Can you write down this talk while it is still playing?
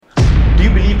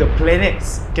the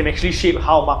planets can actually shape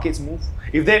how markets move?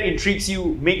 If that intrigues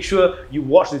you, make sure you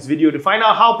watch this video to find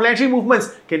out how planetary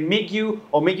movements can make you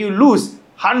or make you lose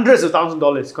hundreds of thousands of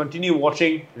dollars. Continue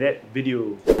watching that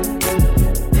video.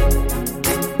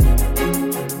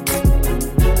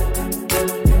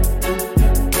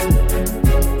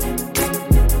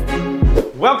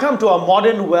 Welcome to our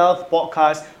Modern Wealth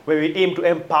podcast, where we aim to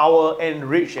empower,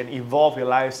 enrich, and evolve your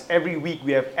lives. Every week,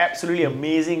 we have absolutely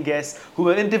amazing guests who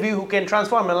will interview, who can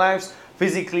transform their lives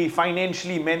physically,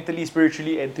 financially, mentally,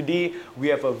 spiritually. And today, we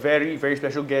have a very, very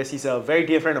special guest. He's a very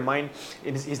dear friend of mine.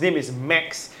 His name is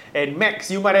Max. And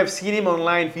Max, you might have seen him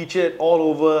online, featured all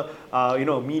over,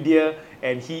 media.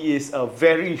 And he is a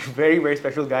very, very, very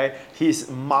special guy. His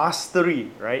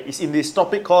mastery, right, is in this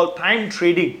topic called time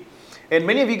trading. And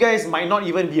many of you guys might not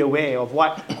even be aware of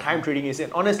what time trading is.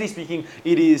 And honestly speaking,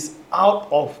 it is out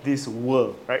of this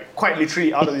world, right? Quite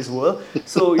literally out of this world.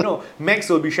 So, Max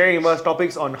will be sharing with us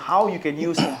topics on how you can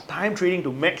use time trading to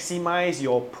maximize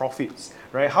your profits,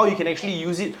 right? How you can actually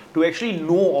use it to actually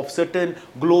know of certain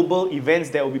global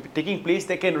events that will be taking place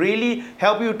that can really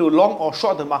help you to long or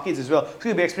short the markets as well. So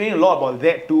he'll be explaining a lot about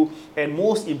that too. And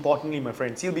most importantly, my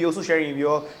friends, he'll be also sharing with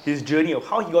you his journey of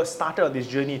how he got started on this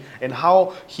journey and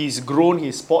how he's grown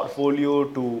his portfolio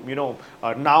to,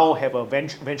 now have a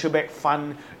venture-backed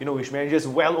fund, which manages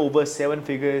well over 7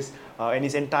 figures and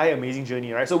his entire amazing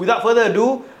journey, right? So without further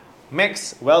ado,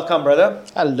 Max, welcome, brother.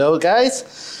 Hello,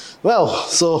 guys. Well,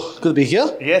 so good to be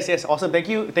here. Yes, awesome. Thank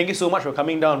you so much for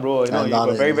coming down, bro. You have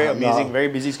a very, very amazing, very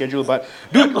busy schedule. But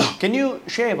dude, can you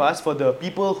share with us for the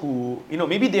people who,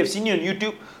 maybe they've seen you on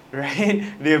YouTube,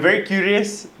 right? They're very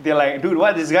curious. They're like, dude,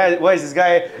 what is this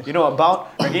guy,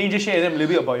 about? Right? Can you just share with them a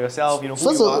little bit about yourself, who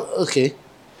you are? Okay.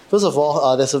 First of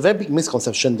all, there's a very big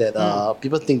misconception that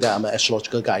people think that I'm an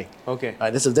astrological guy. Okay.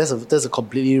 Right. That's a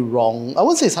completely wrong. I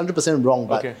wouldn't say it's 100% wrong,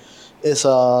 but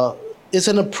it's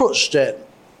an approach that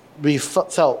we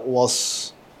felt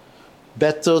was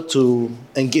better to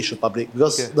engage the public,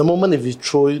 because the moment if you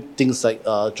throw things like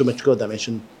geometrical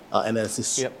dimension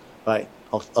analysis, right,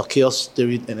 or chaos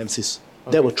theory analysis,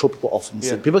 that will throw people off.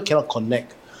 People cannot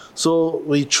connect. So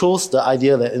we chose the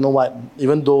idea that,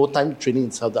 even though time trading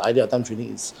itself, the idea of time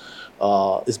trading is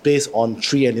based on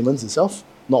 3 elements itself,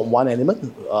 not one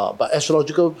element, but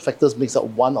astrological factors makes up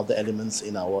one of the elements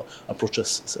in our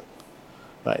approaches. So,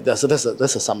 right, that's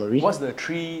a summary. What's the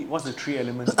three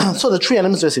elements? So the 3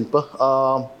 elements are very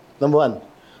simple. Number 1,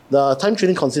 the time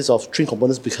trading consists of 3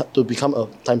 components to become a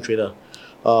time trader.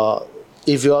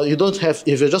 If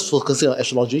you're just focusing on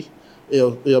astrology,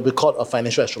 it'll be called a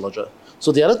financial astrologer.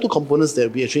 So the other 2 components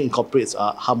that we actually incorporate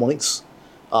are harmonics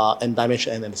and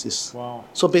dimension analysis. Wow.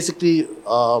 So basically,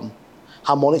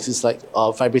 harmonics is like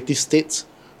vibrative states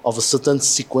of a certain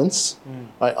sequence,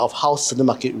 right, of how certain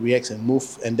market reacts and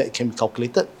move, and that can be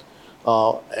calculated,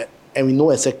 and we know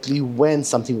exactly when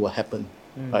something will happen,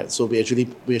 right? So we actually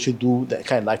do that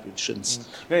kind of live predictions.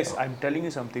 Guys, I'm telling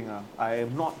you something. I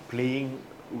am not playing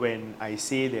when I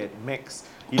say that Max,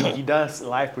 he does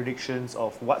live predictions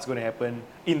of what's going to happen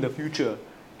in the future,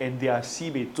 and they are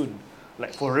sibetun,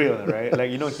 like for real, right? Like,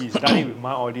 he's done it with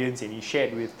my audience, and he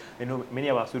shared with, many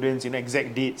of our students,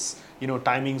 exact dates,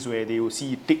 timings where they will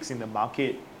see ticks in the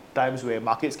market, times where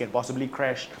markets can possibly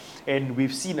crash. And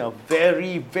we've seen a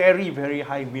very, very, very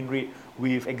high win rate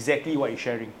with exactly what he's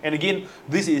sharing. And again,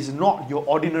 this is not your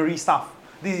ordinary stuff.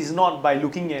 This is not by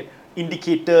looking at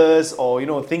indicators or,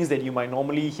 things that you might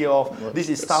normally hear of. This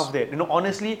is stuff that,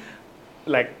 honestly,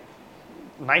 like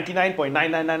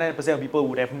 99.9999% of people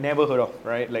would have never heard of,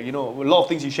 right? Like, a lot of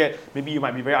things you shared, maybe you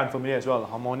might be very unfamiliar as well,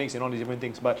 harmonics and all these different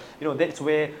things. But,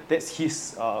 that's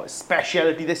his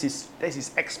speciality, that's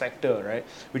his X factor, right?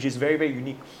 Which is very, very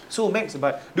unique. So, Max,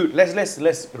 but dude,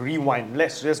 let's rewind.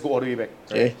 Let's just go all the way back.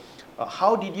 Right? Okay.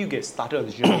 How did you get started on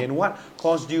this journey, and what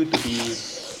caused you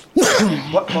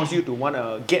to want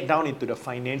to get down into the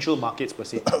financial markets per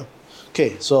se?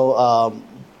 Okay, so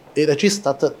it actually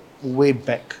started way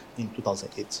back in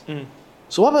 2008.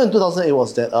 So what happened in 2008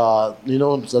 was that,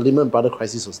 the Lehman Brothers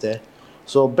crisis was there.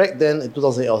 So back then in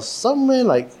 2008, I was somewhere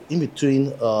like in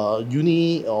between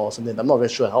uni or something. I'm not very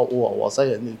sure how old I was.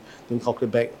 I need to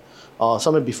calculate back.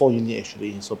 Somewhere before uni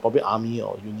actually. So probably army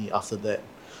or uni after that.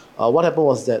 What happened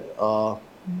was that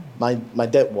my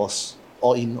dad was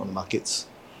all in on the markets.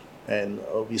 And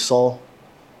we saw,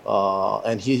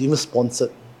 and he even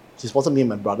sponsored me and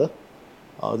my brother,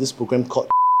 this program called,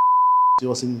 it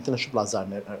was in International Plaza,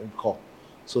 I recall.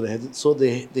 So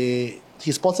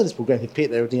he sponsored this program, he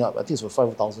paid everything up, I think it's for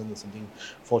 5,000 or something,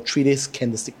 for 3 days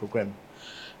candlestick program.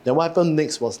 Then what happened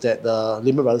next was that the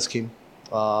Lehman Brothers came,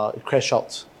 it crashed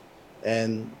out,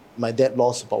 and my dad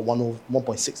lost about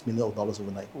 $1.6 million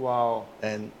overnight. Wow.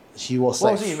 And he was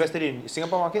What like, was he invested in?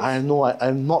 Singapore markets? I know,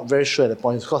 I'm not very sure at the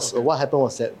point because what happened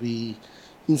was that we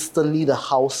instantly the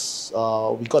house,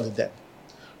 we got the debt,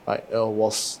 right?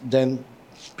 Was then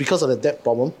because of the debt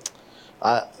problem,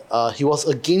 he was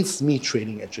against me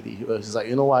trading actually. He was like,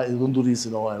 you know what, don't do this, I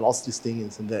lost this thing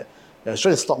and that. He was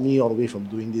trying to stop me all the way from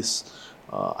doing this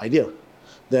idea.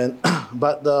 Then,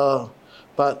 but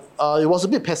it was a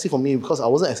bit passive for me because I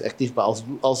wasn't as active, but I was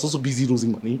also busy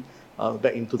losing money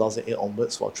back in 2008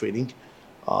 onwards for trading.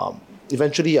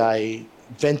 Eventually, I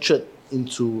ventured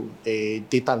into a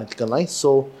data analytical line.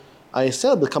 So I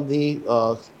set up the company,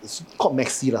 it's called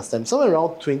Maxi last time, somewhere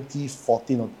around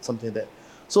 2014 or something like that.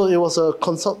 So it was a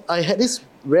consult. I had this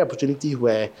rare opportunity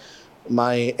where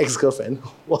my ex-girlfriend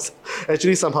was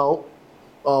actually somehow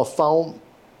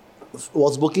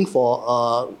was working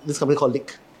for this company called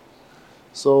Lick.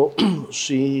 So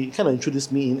she kind of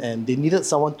introduced me in, and they needed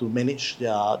someone to manage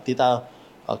their data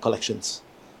collections.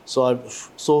 So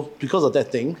because of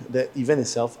that thing, that event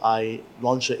itself, I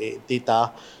launched a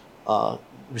data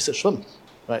research firm,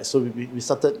 right? So we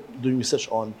started doing research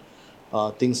on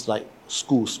things like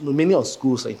schools, mainly on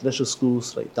schools like international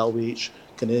schools like Dulwich,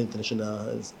 Canadian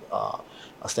International,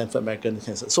 Stanford American.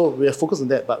 So we are focused on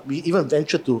that, but we even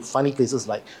ventured to finding places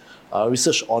like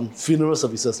research on funeral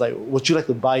services, like would you like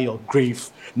to buy your grave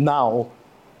now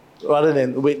rather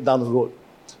than wait down the road,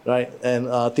 right? And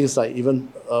things like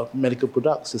even medical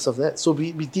products and stuff like that. So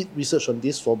we did research on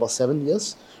this for about 7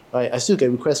 years, right? I still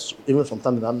get requests even from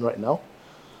time to time right now.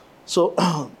 So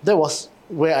that was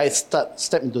where I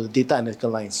stepped into the data analytical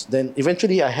lines. Then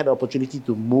eventually I had the opportunity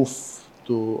to move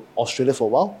to Australia for a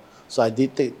while. So I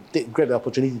did grab the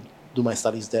opportunity to do my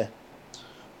studies there.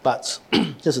 But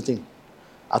here's the thing.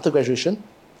 After graduation,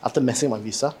 after messing my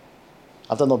visa,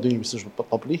 after not doing research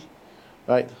properly,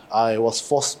 right, I was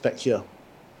forced back here.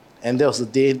 And that was the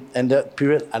day, and that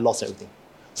period, I lost everything.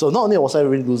 So not only was I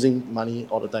really losing money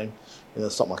all the time in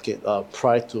the stock market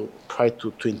prior to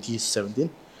 2017,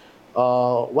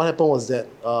 what happened was that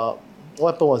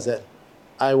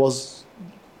I was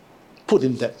put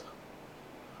in debt,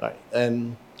 right?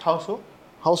 And How so?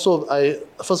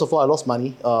 first of all, I lost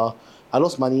money. I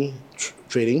lost money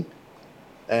trading,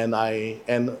 and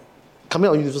coming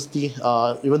out of university,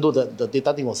 even though the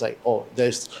data thing was like, oh,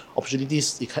 there's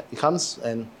opportunities, it comes,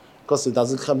 and because it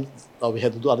doesn't come, we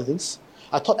had to do other things.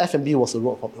 I thought F&B was a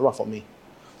route for me.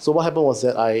 So what happened was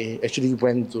that I actually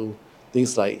went to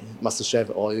things like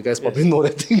MasterChef, or you guys probably know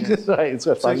that thing, right? It's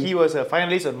quite So funny. he was a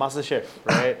finalist on MasterChef,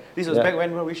 right? This was back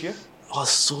when, which year? Oh,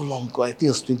 so long ago. I think it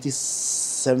was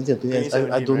 2017 or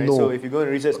 2018. I don't right? know. So if you go and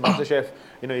research MasterChef,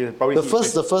 you probably the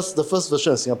first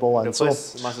version of Singapore one. The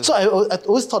first MasterChef. So I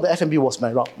always thought that F&B was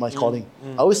my route, my calling.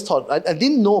 I always thought I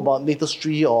didn't know about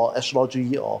natastry or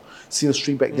astrology or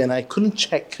synastry back then. I couldn't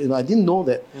check. I didn't know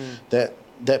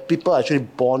that people are actually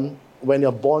born. When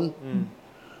you're born,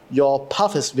 your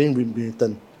path has been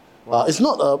written. Wow. It's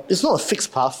not a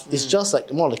fixed path. It's just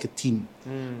like more like a team,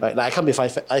 right? Like I can't be a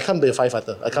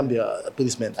firefighter. I can't be a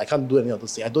policeman. I can't do any of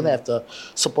those things. I don't have the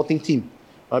supporting team,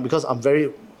 right? Because I'm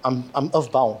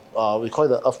earthbound. We call it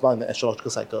the earthbound in the astrological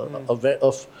cycle. Very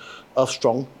earth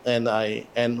strong, and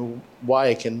why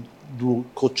I can do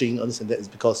coaching and this and that is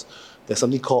because there's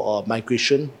something called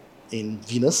migration in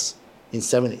Venus in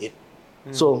 7 and 8.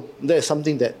 So that is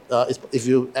something that if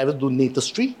you ever do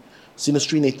natastry,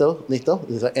 synastry natal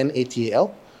is like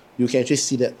NATAL, you can actually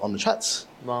see that on the charts.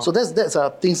 Wow. So that's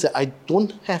things that I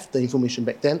don't have the information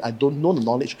back then. I don't know the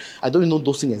knowledge. I don't even know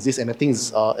those things exist, and I think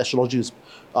astrology is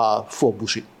full of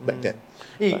bullshit back then.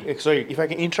 Hey, sorry, if I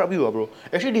can interrupt you, bro.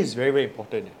 Actually, this is very, very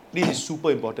important. This is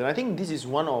super important. I think this is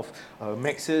one of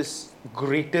Max's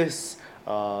greatest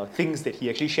things that he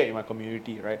actually shared in my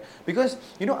community, right? Because,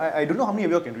 I don't know how many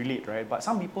of you can relate, right? But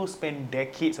some people spend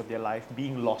decades of their life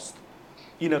being lost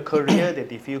in a career that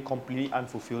they feel completely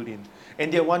unfulfilled in.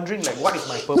 And they're wondering, like, what is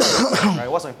my purpose, right?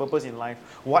 What's my purpose in life?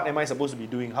 What am I supposed to be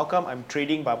doing? How come I'm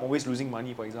trading but I'm always losing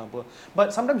money, for example?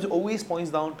 But sometimes it always points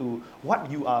down to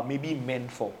what you are maybe meant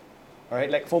for. All right,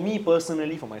 like for me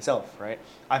personally, for myself, right,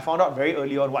 I found out very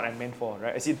early on what I'm meant for,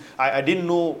 right? I didn't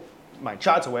know my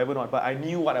charts or whatever not, but I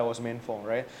knew what I was meant for,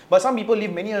 right? But some people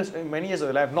live many years of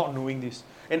their life not knowing this,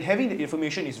 and having the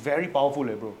information is very powerful,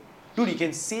 bro. Dude, it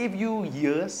can save you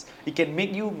years. It can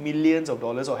make you millions of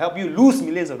dollars or help you lose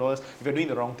millions of dollars if you're doing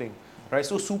the wrong thing, right?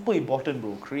 So super important,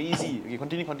 bro. Crazy. Okay,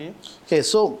 continue. Okay,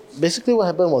 so basically what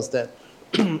happened was that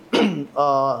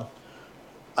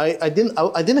I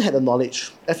didn't have the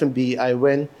knowledge. F&B, I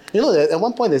went, at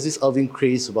one point there's this Irving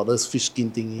craze about this fish skin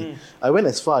thingy. I went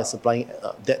as far as supplying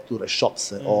that to the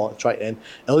shops or tried, and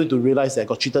only to realize that I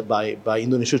got cheated by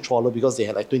Indonesia trawler because they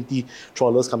had like 20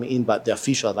 trawlers coming in, but their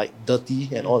fish are like dirty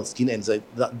and all the skin and it's like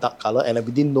dark color. And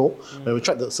we didn't know when we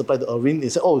tried to supply the Irving, they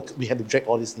said, oh, we had to drag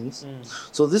all these things.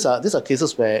 So these are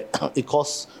cases where it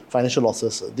caused financial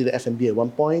losses. Did the F&B at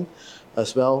one point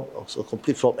as well, also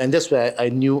complete flop. And that's where I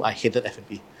knew I hated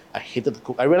F&B. I hated the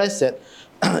cook. I realized that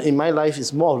in my life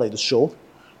it's more of like the show,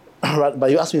 right? But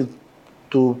you ask me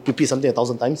to repeat something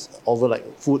 1,000 times over like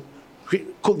food,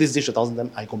 cook this dish 1,000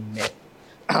 times, I go mad.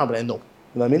 But I know,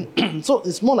 you know what I mean? So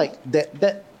it's more like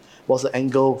that was the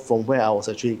angle from where I was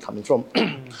actually coming from.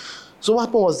 So what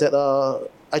happened was that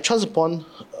I chanced upon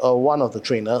one of the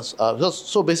trainers.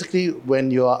 So basically,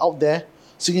 when you are out there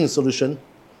seeking a solution,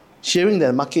 sharing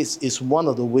that markets is one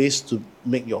of the ways to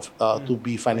make your to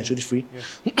be financially free.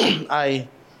 Yeah.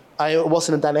 I was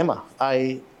in a dilemma.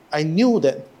 I knew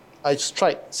that I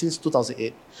tried since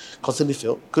 2008, constantly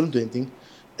failed, couldn't do anything,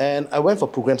 and I went for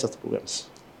programs after programs.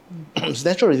 It's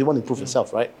natural you want to improve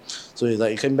yourself, right? So it's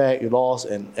like you came back, you lost,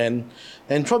 and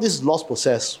throughout this loss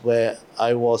process where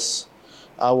I was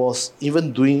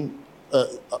even doing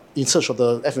in search of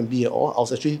the F&B at all, I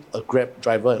was actually a Grab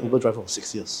driver and Uber driver for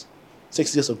 6 years.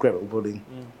 6 years of Grab at Uberlink.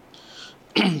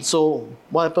 So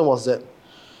what happened was that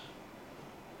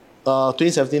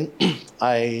 2017,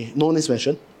 no one is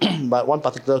mentioned, but one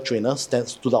particular trainer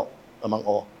stood out among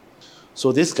all.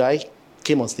 So this guy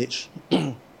came on stage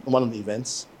on one of the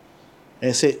events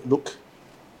and said, look,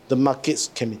 the markets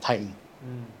can be timed.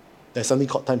 There's something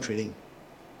called time trading.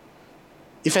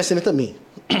 It fascinated me,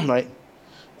 right?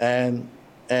 And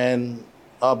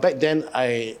back then,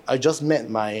 I just met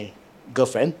my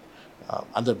girlfriend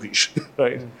under a bridge,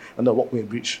 right? Under a walkway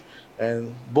bridge.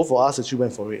 And both of us actually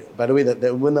went for it. By the way, that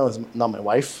woman now is now my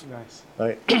wife. Nice.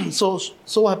 Right? So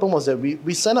what happened was that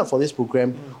we signed up for this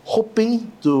program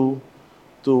hoping for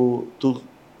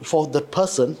the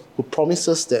person who promised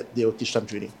us that they will teach time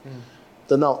trading.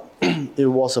 Turned out it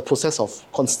was a process of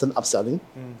constant upselling.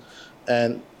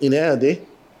 And in the end of the day,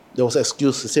 there was an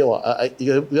excuse to say,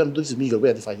 you're going to do this with me, you're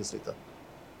going to wait until 5 years later.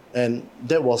 And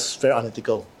that was very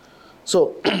unethical.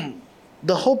 So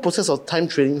the whole process of time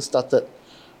trading started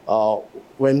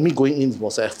when me going in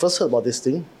was I first heard about this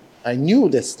thing. I knew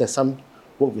there's some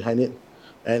work behind it,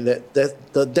 and that there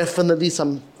are definitely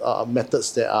some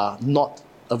methods that are not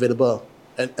available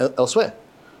elsewhere.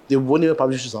 They won't even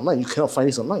publish this online. You cannot find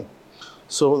this online.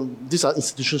 So these are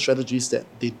institutional strategies that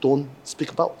they don't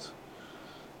speak about.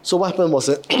 So what happened was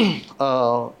that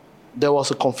there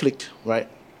was a conflict, right?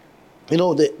 You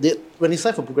know, when they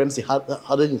sign for programs, they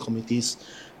harden in committees.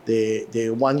 They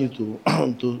want you to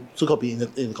be in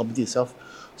the committee itself.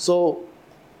 So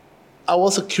I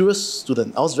was a curious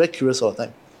student. I was very curious all the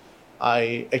time.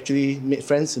 I actually made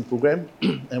friends in the program,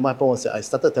 and what happened was that I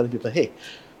started telling people, hey,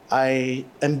 I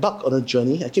embarked on a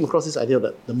journey. I came across this idea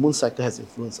that the moon cycle has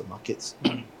influenced the markets.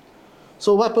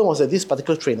 So what happened was that this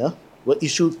particular trainer would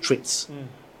issue trades,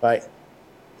 right?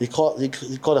 He called it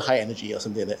high energy or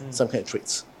something like that, some kind of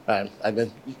trades.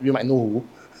 You might know who,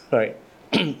 right?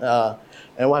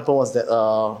 And what happened was that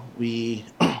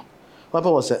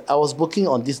I was working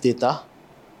on this data,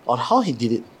 on how he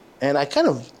did it, and I kind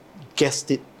of guessed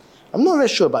it. I'm not very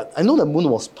sure, but I know the moon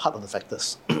was part of the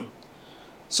factors.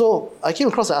 So I came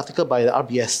across an article by the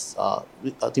RBS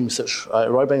team research,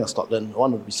 Royal Bank of Scotland,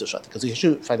 one of the research articles. You can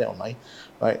actually find it online,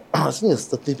 right? I think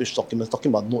it's a 13-page document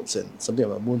talking about nodes and something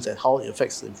about moons and how it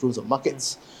affects the influence of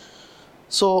markets.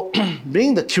 So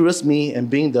being the curious me and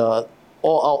being the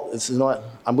all out, you know what,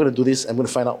 I'm going to do this, I'm going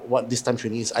to find out what this time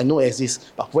training is. I know it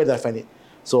exists, but where did I find it?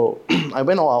 So I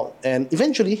went all out, and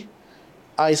eventually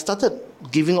I started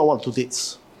giving out 1 or 2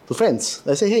 dates to friends.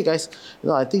 I say, hey guys,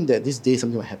 I think that this day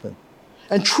something might happen.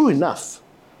 And true enough,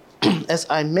 as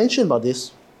I mentioned about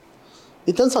this,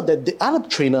 it turns out that the other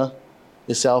trainer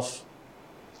itself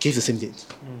gave the same date.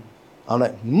 I'm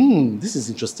like, this is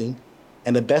interesting.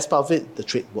 And the best part of it, the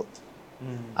trade worked.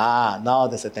 Now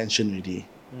there's attention already.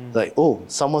 Like, oh,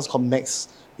 someone's called Max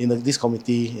in this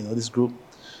committee, this group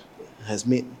has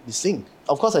made this thing.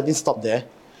 Of course, I didn't stop there.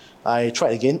 I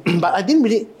tried again, but I didn't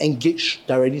really engage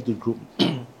directly to the group.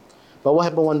 But what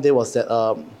happened one day was that,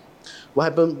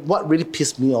 what really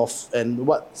pissed me off and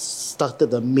what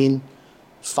started the main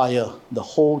fire, the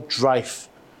whole drive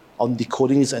on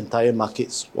decoding these entire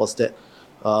markets was that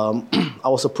I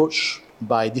was approached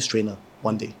by this trainer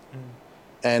one day.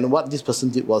 And what this person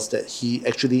did was that he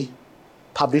actually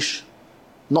published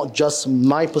not just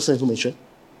my personal information,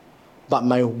 but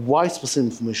my wife's personal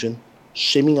information,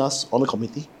 shaming us on the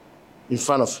committee, in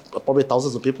front of probably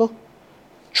thousands of people,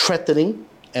 threatening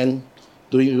and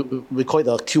doing, we call it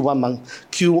the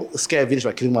Q scare village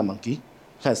by killing one monkey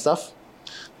kind of stuff.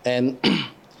 And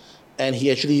and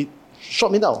he actually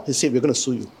shot me down. He said, we're going to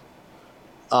sue you.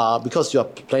 Because you are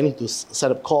planning to set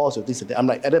up calls or things like that. I'm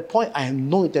like, at that point, I had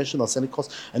no intention of setting calls.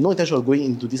 I had no intention of going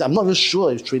into this. I'm not even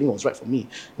sure if trading was right for me,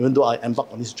 even though I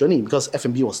embarked on this journey, because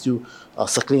F&B was still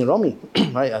circling around me.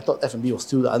 Right? I thought F&B was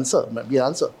still the answer, might be the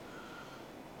answer.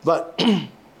 But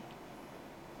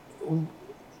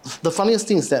the funniest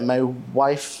thing is that my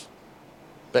wife,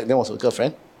 back then was a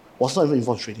girlfriend, was not even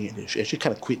involved in trading anymore. She actually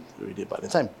kind of quit already by the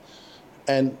time.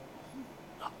 And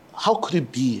how could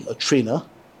it be a trainer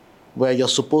where you're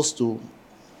supposed to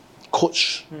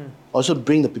coach, also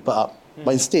bring the people up,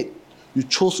 but instead you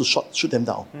chose to shoot them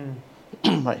down,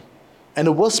 right? And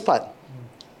the worst part,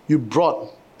 you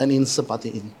brought an innocent party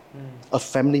in, a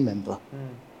family member.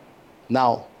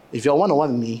 Now, if you're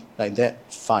one-on-one with me like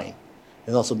that, fine.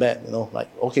 It's not so bad, like,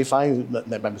 okay, fine,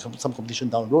 there might be some competition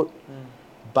down the road.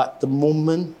 But the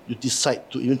moment you decide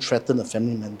to even threaten a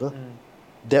family member,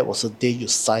 that was the day you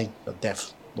signed the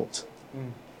death note.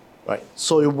 Right?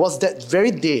 So it was that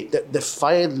very day that the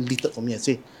fire lit up for me. I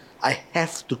say, I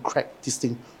have to crack this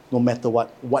thing no matter what,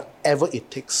 whatever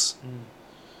it takes.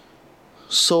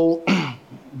 So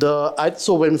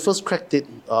so when we first cracked it,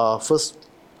 first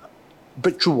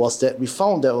breakthrough was that we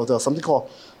found there was something called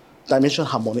dimension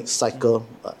harmonic cycle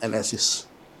analysis.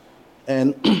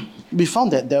 And we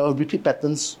found that there are repeat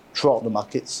patterns throughout the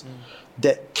markets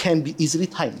that can be easily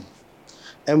timed.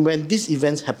 And when these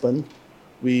events happen,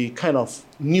 we kind of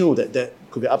knew that that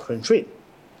could be upcurrent trade.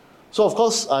 So of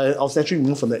course, I was naturally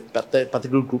removed from that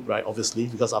particular group, right? Obviously,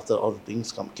 because after all the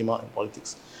things came out in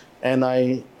politics, and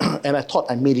I thought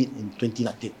I made it in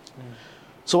 2019.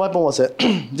 So what happened was that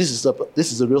this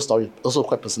is a real story, also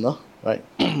quite personal, right?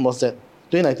 Was that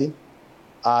 2019,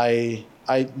 I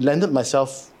landed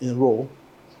myself in a role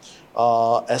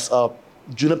as a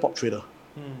junior prop trader.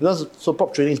 Because so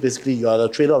prop trading is basically you are the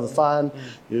trader of the fund,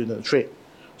 you're in the trade.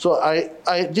 So I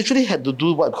literally had to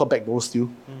do what we call backdoor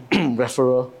steal,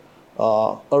 referral,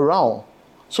 around.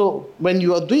 So when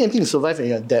you are doing anything to survive and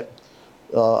you're in debt,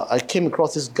 I came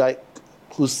across this guy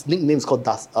whose nickname is called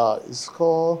Dust. It's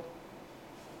called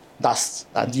Dust,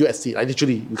 DUST.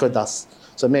 We call it Dust.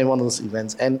 So I made one of those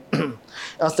events. And I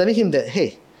was telling him that,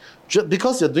 hey,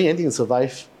 because you're doing anything to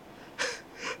survive,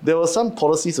 there were some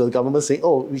policies of the government saying,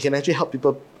 oh, we can actually help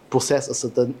people process a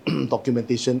certain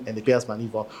documentation and they pay us money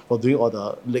for doing all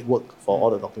the legwork for all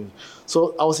the documents.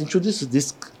 So I was introduced to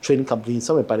this trading company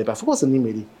somewhere by the I forgot what's the name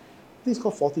really. I think it's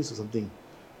called Fortis or something.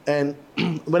 And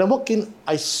when I walked in,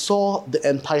 I saw the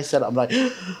entire setup. I'm like,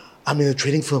 I'm in a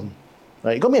trading firm.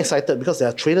 Right? It got me excited because there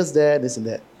are traders there, this and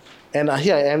that. And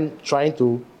here I am trying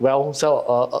to,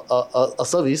 sell a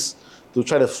service to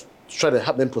try to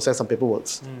help them process some paperwork.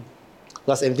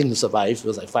 Plus anything to survive. It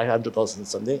was like $500 or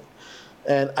something.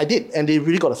 And I did, and they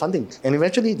really got the funding. And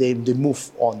eventually they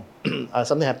moved on.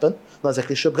 Something happened, not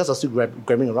exactly sure, because I was still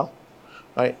grabbing around.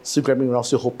 Right? Still grabbing around,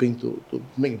 still hoping to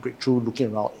make a breakthrough,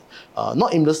 looking around.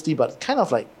 Not aimlessly, but kind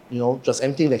of like, just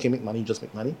anything that can make money, just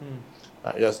make money.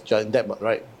 You're in debt, but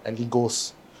right? Anything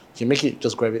goes, you can make it,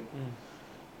 just grab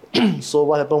it. So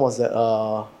what happened was that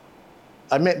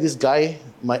I met this guy,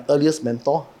 my earliest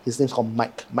mentor. His name's called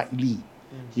Mike Lee.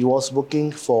 He was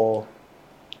working he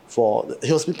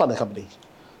was part of the company.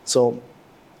 So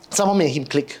somehow made him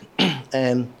click.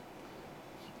 And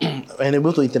I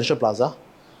moved to International Plaza,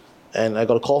 and I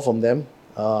got a call from them.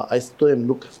 I told him,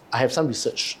 look, I have some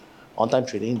research on time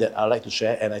trading that I'd like to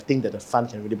share, and I think that the fund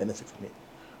can really benefit from it.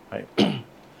 Right?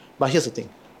 But here's the thing.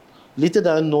 Little did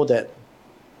I know that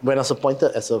when I was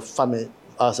appointed as a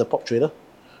prop trader,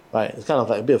 right, it's kind of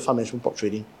like a bit of fund management prop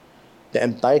trading, the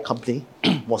entire company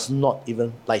was not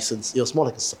even licensed. It was more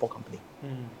like a support company.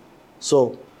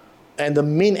 So, and the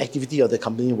main activity of the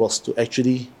company was to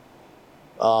actually,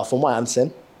 from what I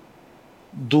understand,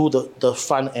 do the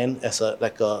front end as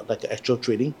like a actual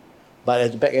trading, but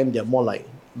at the back end they're more like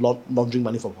laundering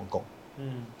money from Hong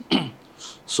Kong.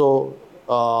 So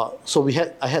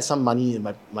I had some money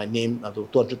in my name,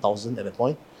 200,000 at that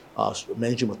point,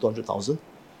 managing with 200,000,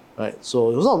 right?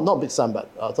 So it was not a big sum, but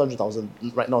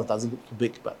 200,000 right now it doesn't look too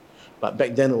big, but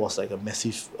back then it was like a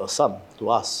massive sum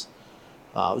to us.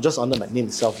 Just under my name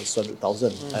itself was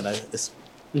 200,000, and it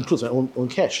includes my own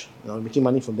cash, making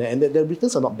money from there. And the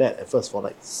returns are not bad at first for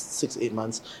like 6-8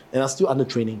 months, and I was still under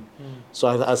training. So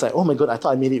I was like, oh my god, I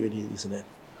thought I made it really, isn't it?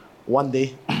 One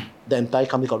day, the entire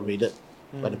company got raided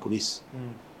by the police.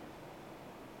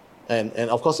 And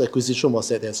of course, the acquisition was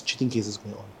that there's cheating cases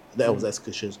going on. That was the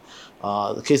acquisition.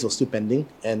 The case was still pending,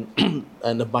 and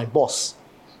my boss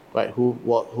right, who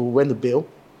went to bail,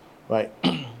 right,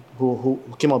 who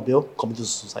came on bail, committed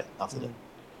suicide after that.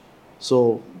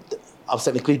 So I was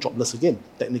technically jobless again,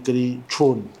 technically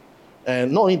thrown.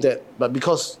 And not only that, but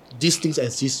because these things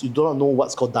exist, you do not know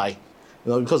what's called die.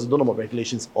 Because you don't know about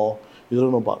regulations, or you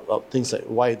don't know about things like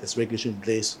why there's regulation in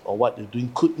place or what they're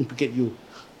doing could implicate you.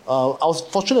 I was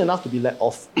fortunate enough to be let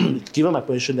off, given my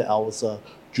position that I was a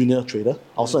junior trader.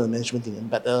 I was not in the management team,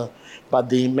 but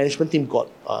the management team got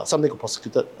some of them got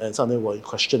prosecuted and some of them were in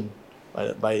question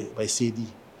by CAD.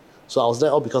 So I was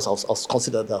let off because I was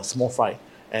considered a small fry,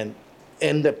 and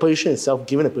that position itself,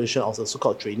 given the position, I was a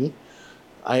so-called trainee.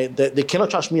 They cannot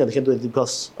charge me or they can't do anything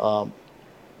because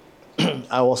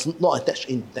I was not attached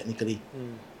in technically,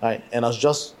 right? And I was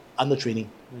just under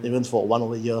training, even for 1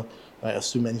 over a year. Right? I was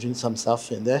still managing some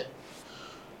stuff in there.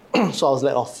 So I was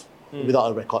let off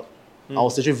without a record. I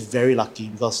was actually very lucky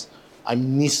because I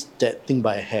missed that thing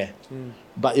by a hair.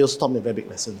 But it also taught me very big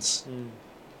lessons.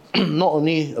 Not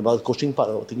only about the coaching part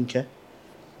of taking care,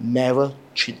 never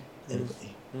cheat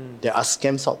anybody. There are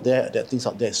scams out there, there are things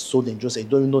out there so dangerous that you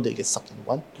don't even know they get sucked into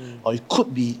one, or you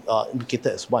could be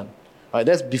implicated as one. Right,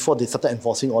 that's before they started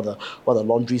enforcing all the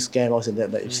laundry scams and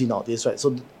that you've seen nowadays, right?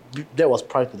 So that was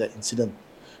prior to that incident,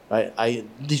 right? I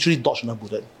literally dodged my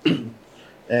bullet,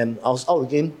 and I was out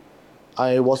again.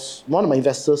 One of my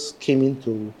investors came in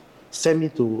to send me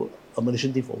to a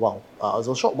Malaysian team for a while. It was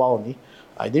a short while only.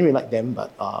 I didn't really like them,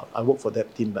 but I worked for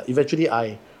that team. But eventually,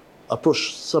 I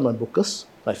approached some of my brokers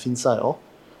like Finsa and all.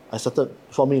 I started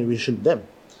forming a relationship with them,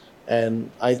 and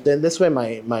then that's where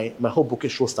my whole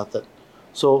brokerage show started.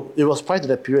 So it was prior to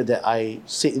that period that I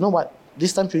said, you know what,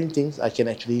 this time trading things I can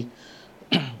actually,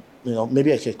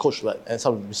 maybe I can coach and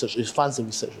some of the research. It funds the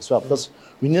research as well because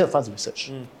we needed funds the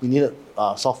research. We needed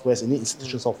softwares, we need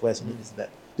institutional softwares, and this and that.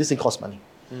 This thing costs money.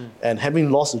 And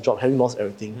having lost the job, having lost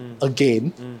everything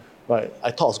again, right?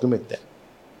 I thought I was going back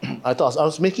then. I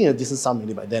was making a decent sum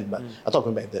really by then, but I thought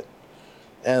going back then.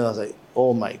 And I was like,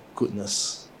 oh my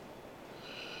goodness.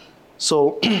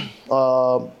 So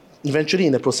eventually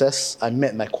in the process, I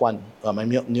met my Quan, my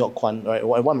New York Quan, right?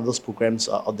 One of those programs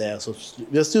out there. So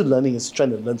we're still learning, is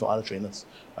trying to learn from other trainers,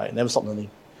 right? Never stop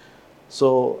learning.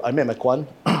 So I met my Quan.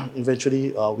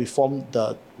 Eventually,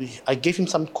 I gave him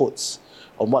some codes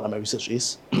on what my research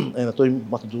is, and I told him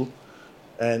what to do.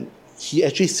 And he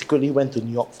actually secretly went to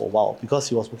New York for a while because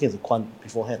he was working as a Quan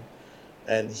beforehand.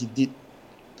 And he did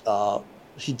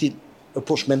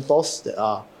approach mentors that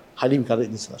are highly regarded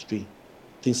in this industry.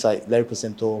 Things like Larry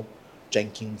Placento,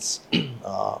 Jenkins,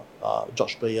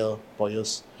 George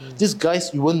Boyers. These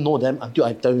guys, you won't know them until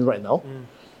I tell you right now,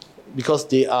 because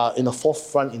they are in the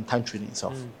forefront in time trading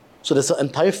itself. So there's an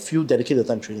entire field dedicated to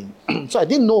time trading. So I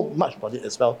didn't know much about it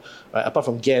as well, right? Apart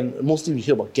from Gann. Mostly we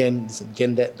hear about Gann this and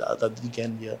Gann that, the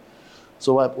Gann here.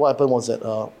 So what happened was that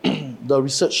the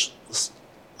research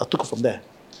I took it from there.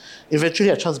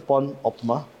 Eventually I transborn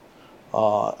Optima.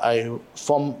 I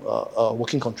formed a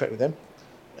working contract with them,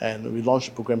 and we launched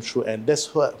the program through, and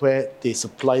that's where they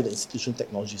supply the institutional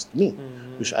technologies to me,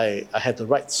 which I had the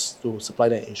rights to supply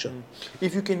them in Asia.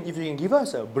 If you can give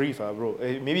us a brief, bro,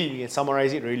 maybe you can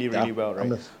summarize it really well,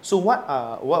 right? I'm So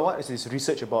what is this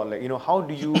research about? Like, how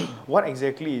do you, what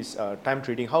exactly is time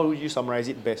trading? How would you summarize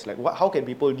it best? Like, how can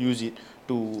people use it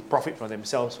to profit for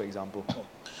themselves, for example?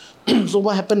 So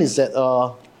what happened is that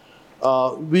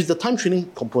with the time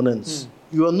trading components,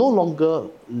 you are no longer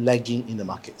lagging in the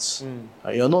markets.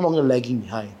 Right? You are no longer lagging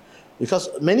behind, because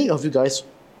many of you guys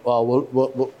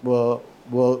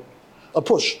were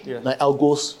approached like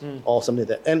algos or something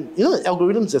like that. And in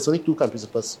algorithms, there's only two kind of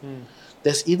principles.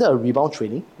 There's either a rebound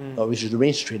trading, which is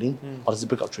range trading, or there's a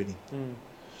breakout trading.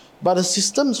 But the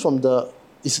systems from the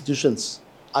institutions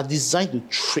are designed to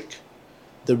trick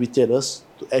the retailers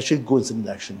to actually go in certain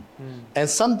direction. And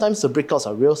sometimes the breakouts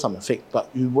are real, some are fake, but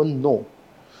you won't know.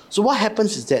 So what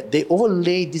happens is that they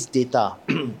overlay this data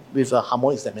with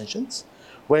harmonics dimensions,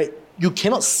 where you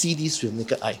cannot see this with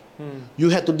naked eye. You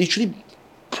have to literally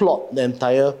plot the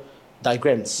entire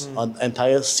diagrams on the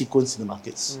entire sequence in the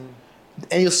markets.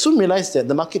 And you soon realize that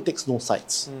the market takes no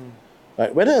sides.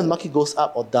 Right? Whether the market goes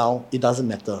up or down, it doesn't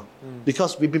matter.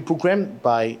 Because we've been programmed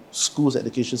by schools,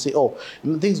 education, say, oh,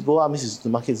 when things go up, the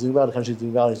market is doing well, the country is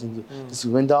doing well, it's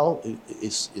going down,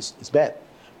 it's bad.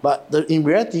 But in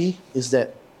reality is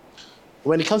that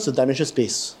when it comes to dimension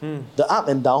space, the up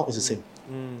and down is the same.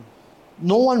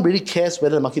 No one really cares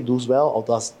whether the market does well or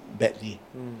does badly.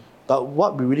 But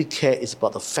what we really care is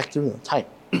about the factoring of time.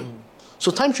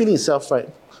 So time trading itself, right,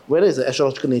 whether it's the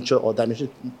astrological nature or dimension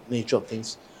nature of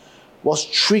things, was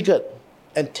triggered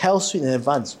and tells you in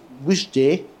advance which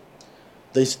day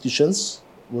the institutions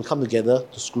will come together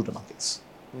to screw the markets.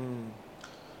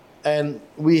 And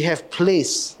we have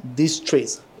placed these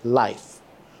trades live.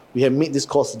 We have made this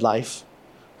course live.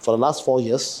 For the last 4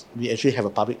 years, we actually have a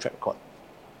public track record.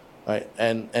 Right,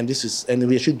 and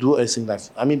we actually do everything live.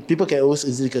 I mean, people can always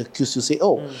easily accuse you, say,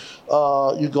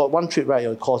 you got 1 trade right,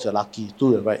 your course, you're lucky.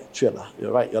 2, you're right. 3,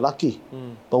 you're right, you're lucky.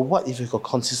 But what if you got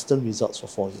consistent results for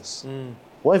 4 years?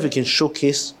 What if you can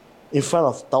showcase in front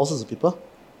of thousands of people?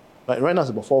 Right now it's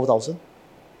about 4,000.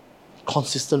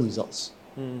 Consistent results.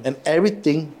 And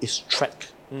everything is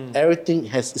tracked. Everything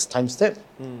has its time step.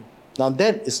 Now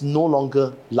that is no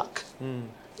longer luck.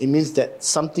 It means that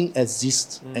something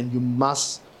exists and you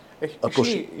must approach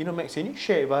it. Actually, Max, can you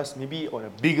share with us maybe on a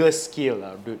bigger scale,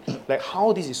 dude? Like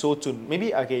how this is so tuned.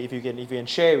 Maybe if you can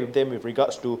share with them with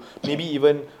regards to maybe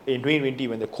even in 2020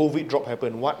 when the COVID drop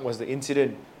happened, what was the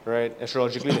incident, right,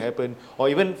 astrologically that happened, or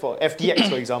even for FTX,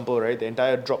 for example, right, the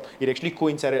entire drop, it actually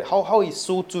coincided. How is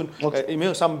so tuned?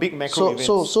 Okay. Some big macro events.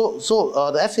 So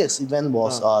the FTX event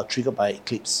was triggered by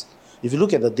eclipse. If you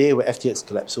look at the day where FTX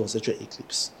collapsed, it was actually an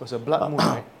eclipse. It was a blood moon,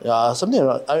 right? Yeah, something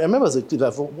around. I remember it was an eclipse.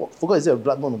 I forgot is it a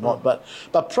blood moon or not. But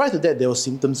prior to that, there were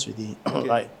symptoms already,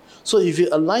 right? So if you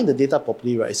align the data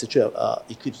properly, right, it's actually an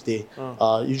eclipse day.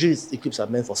 Usually, eclipses are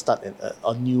meant for start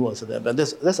and new or something. But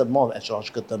that's a more of an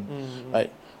astrological term,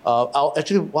 right?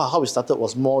 How we started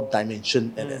was more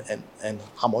dimension and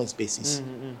harmonic basis,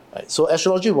 right? So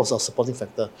astrology was a supporting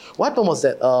factor. What happened was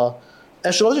that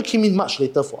astrology came in much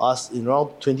later for us in around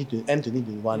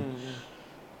 2021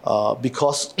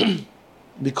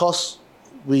 because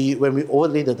when we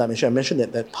overlay the dimension, I mentioned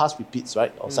that past repeats,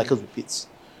 right, or cycles repeats.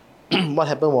 What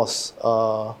happened was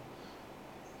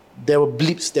there were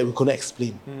blips that we couldn't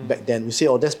explain back then. We say,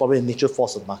 that's probably a nature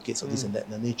force of the markets or this and that,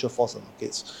 the nature force of the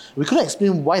markets. We couldn't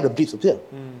explain why the blips appear.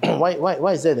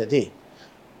 Why is there that day?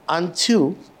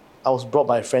 Until I was brought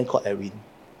by a friend called Edwin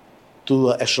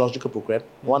to an astrological program,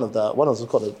 one of the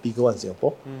called the bigger one in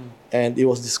Singapore, and it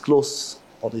was disclosed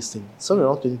all these things. Somewhere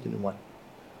around 2021.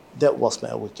 That was my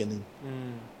awakening.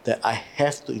 That I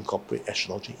have to incorporate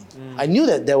astrology in. I knew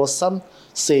that there was some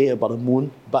say about the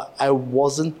moon, but I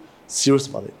wasn't serious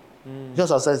about it. Because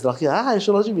I was like,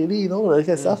 astrology really, that kind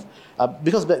of stuff.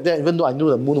 Because back then, even though I knew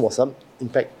the moon was some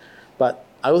impact, but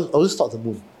I always thought the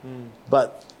moon.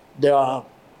 But there are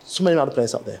so many other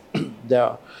planets out there.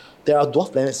 There are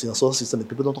dwarf planets in the solar system that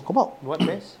people don't talk about. What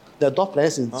planets? There are dwarf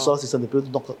planets in the solar system that people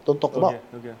don't talk about.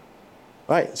 Okay.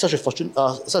 Right, such as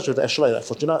the asteroid like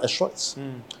Fortuna asteroids,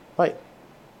 right,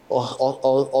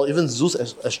 or even Zeus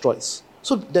asteroids.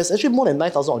 So there's actually more than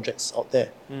 9,000 objects out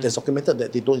there that's documented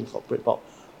that they don't incorporate about.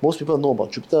 Most people know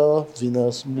about Jupiter,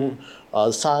 Venus, Moon,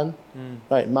 the Sun,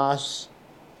 right, Mars,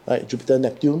 right, Jupiter,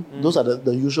 Neptune. Those are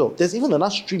the usual. There's even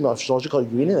another stream of astrology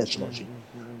called Uranian astrology,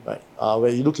 right, where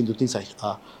you look into things like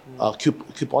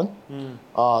Cupon,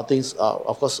 things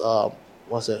of course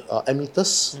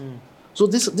Amyntas. So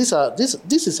this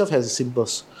itself has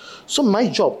symbols. So my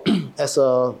job as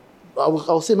I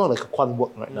would say not like a quant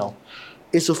work right now,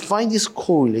 is to find these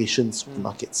correlations with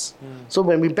markets. So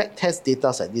when we backtest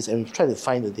data like this and we try to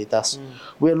find the data,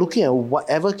 we're looking at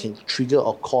whatever can trigger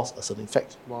or cause a certain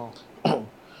effect. Wow.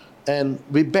 And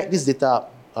we back this data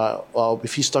up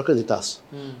with historical data.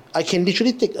 I can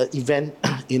literally take an event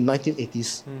in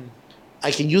 1980s.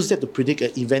 I can use that to predict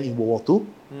an event in World War II,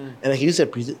 and I can use that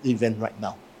to predict the event right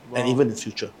now. And even in the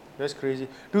future. That's crazy.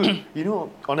 Dude,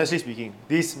 honestly speaking,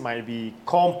 this might be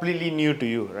completely new to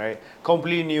you, right?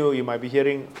 Completely new. You might be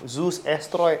hearing Zeus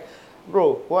asteroid.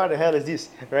 Bro, what the hell is this?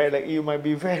 Right? Like, you might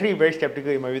be very, very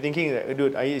skeptical. You might be thinking that,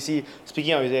 dude, I see,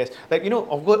 speaking out his ass. Like,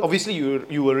 obviously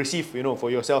you will receive,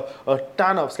 for yourself, a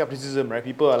ton of skepticism, right?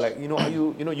 People are like,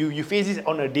 you face this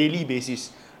on a daily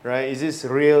basis, right? Is this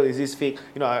real? Is this fake?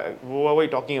 What are you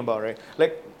talking about, right?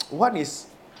 Like,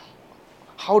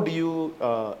 how do you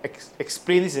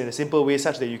explain this in a simple way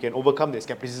such that you can overcome the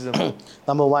skepticism?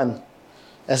 Number one,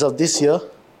 as of this year,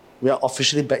 we are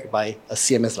officially backed by a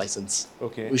CMS license.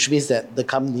 Okay. Which means that the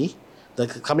company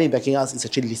backing us is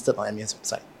actually listed on MES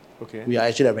website. Okay. We are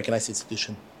actually a recognized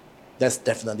institution. That's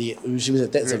definitely, which means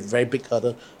that's a very big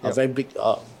hurdle, a very big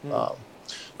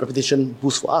reputation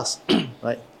boost for us,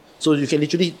 right? So you can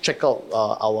literally check out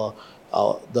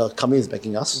the company is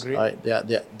backing us. Great. Right?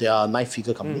 They are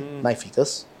 9-figure company, 9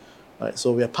 figures. Right?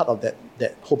 So we are part of that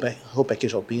whole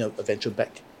package of being a venture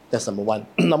back. That's number one.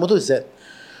 Number two is that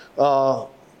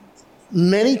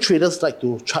many traders like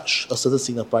to charge a certain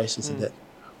signal price, and that.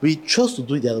 We chose to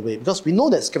do it the other way because we know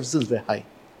that skepticism is very high.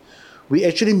 We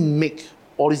actually make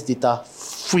all this data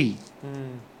free,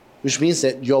 which means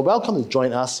that you're welcome to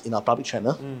join us in our public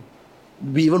channel.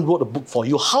 We even wrote a book for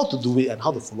you how to do it and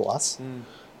how to follow us.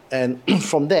 And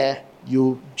from there,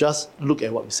 you just look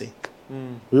at what we say.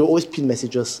 We will always pin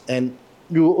messages, and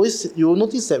you will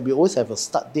notice that we always have a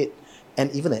start date and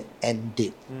even an end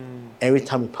date every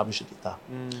time we publish the data,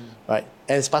 right?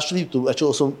 And especially to actually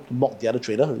also mock the other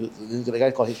trader, the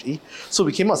guy called HE. So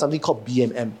we came out with something called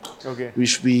BMM,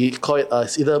 which we call it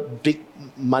it's either big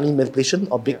money manipulation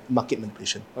or big market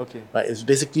manipulation. Right? It's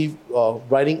basically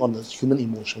riding on the human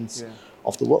emotions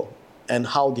of the world and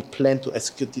how they plan to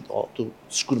execute it or to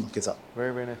screw the markets up.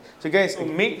 Very, very nice. So guys,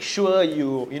 make sure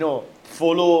you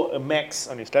follow Max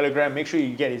on his Telegram. Make sure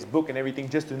you get his book and everything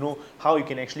just to know how you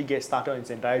can actually get started on his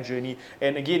entire journey.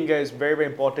 And again, guys, very, very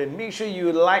important. Make sure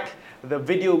you like the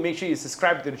video. Make sure you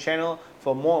subscribe to the channel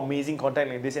for more amazing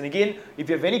content like this. And again, if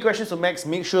you have any questions for Max,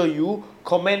 make sure you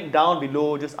comment down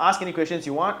below. Just ask any questions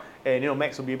you want, and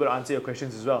Max will be able to answer your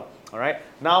questions as well. All right.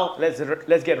 Now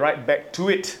let's get right back to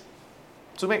it.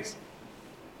 So Max,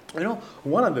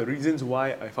 one of the reasons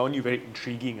why I found you very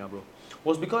intriguing, bro,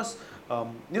 was because I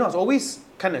was always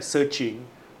kind of searching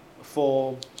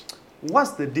for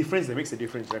what's the difference that makes a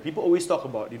difference, right? People always talk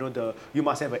about, you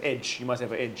must have an edge,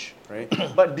 right?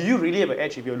 But do you really have an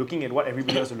edge if you're looking at what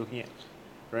everybody else is looking at,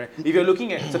 right? If you're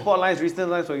looking at support lines, resistance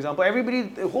lines, for example,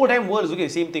 the whole damn world is looking at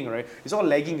the same thing, right? It's all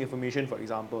lagging information, for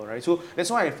example, right? So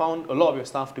that's why I found a lot of your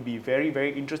stuff to be very,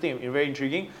 very interesting and very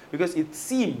intriguing, because it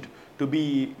seemed to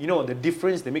be, the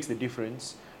difference that makes the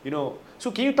difference.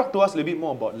 So can you talk to us a little bit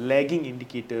more about lagging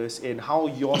indicators and how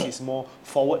yours is more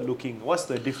forward-looking? What's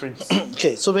the difference?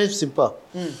 Okay, so very simple.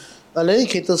 Lagging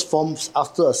indicators forms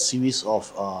after a series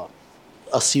of I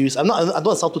don't want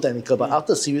to sound too technical, but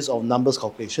after a series of numbers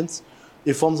calculations,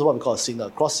 it forms what we call a signal,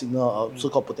 a cross signal,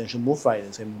 so-called potential move, right?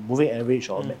 It's a moving average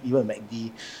or even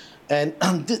MACD,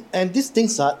 and these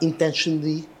things are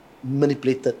intentionally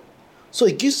manipulated. So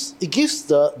it gives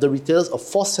the retailers a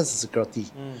false sense of security.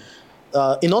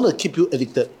 In order to keep you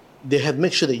addicted, they have to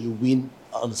make sure that you win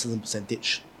on a certain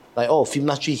percentage. Like,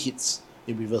 Fibonacci hits,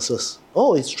 it reverses.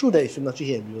 It's true that Fibonacci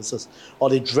hits and reverses. Or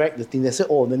they drag the thing, they say,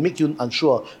 they make you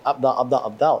unsure, up, down, up, down,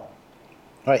 up, down.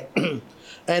 Right?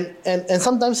 and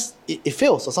sometimes it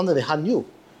fails, or sometimes they hunt you.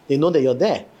 They know that you're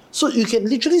there. So you can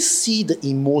literally see the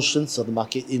emotions of the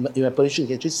market. In my prediction, you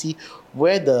can actually see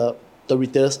where the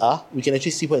retailers are. We can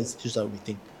actually see what institutions are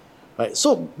waiting. Right?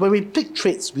 So when we pick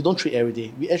trades, we don't trade every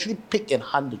day. We actually pick and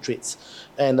hunt the trades.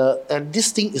 And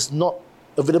this thing is not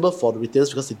available for the retailers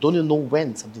because they don't even know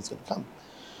when something's going to come.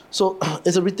 So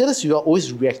as a retailer, you are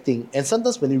always reacting. And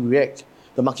sometimes when you react,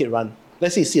 the market run.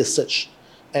 Let's say you see a surge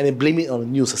and they blame it on the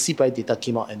news. The CPI data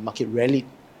came out and market rallied.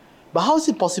 But how is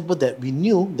it possible that we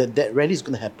knew that rally is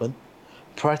going to happen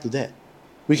prior to that?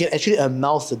 We can actually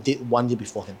announce the date 1 year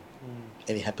beforehand.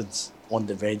 And it happens on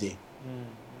the very day.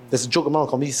 There's a joke among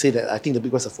the community say that I think the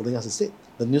big ones are following us instead.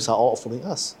 The news are all following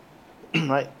us,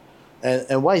 right?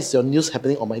 And why is your news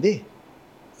happening on my day?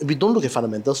 If we don't look at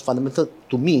fundamentals, fundamental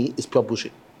to me is pure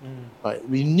bullshit. Right?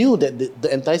 We knew that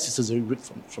the entire system is very rigged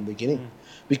from the beginning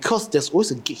because there's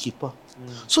always a gatekeeper.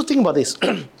 So think about this.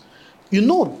 You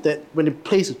know that when you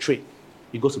place a trade,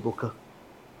 it goes to broker.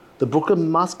 The broker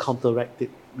must counteract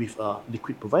it with a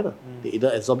liquid provider. They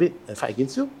either absorb it and fight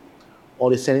against you, or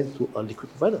they send it to a liquid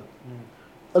provider.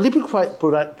 A liquid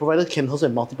provider can also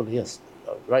have multiple layers,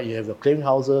 right? You have your clearing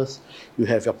houses, you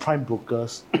have your prime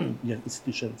brokers, you have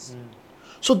institutions.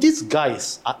 So these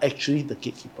guys are actually the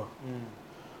gatekeeper.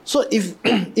 So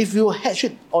if you hedge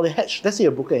it, or they hedge, let's say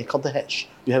you're a broker and counter hedge,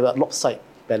 you have a lopsided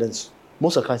balance.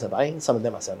 Most of the clients are buying, some of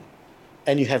them are selling.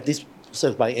 And you have this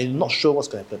sort of buying, and you're not sure what's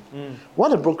going to happen.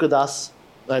 What a broker does,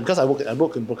 because I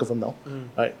work in broker firm now,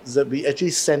 right, is that we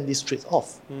actually send these trades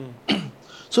off.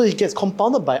 So it gets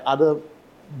compounded by other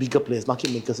bigger players,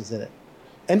 market makers, and that.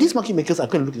 And these market makers are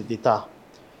going to look at the data.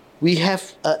 We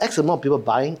have X amount of people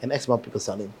buying and X amount of people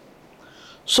selling.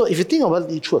 So if you think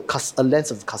about it through a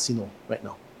lens of the casino right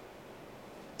now,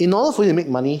 in order for you to make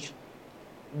money,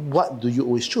 what do you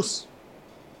always choose?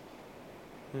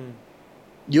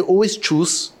 You always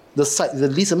choose the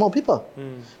least amount of people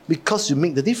because you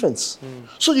make the difference.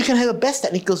 So you can have the best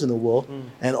technicals in the world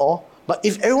and all, but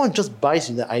if everyone just buys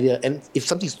in the idea and if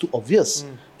something is too obvious,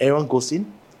 everyone goes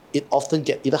in, it often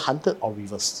gets either hunted or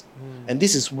reversed. And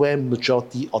this is where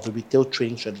majority of the retail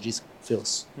trading strategies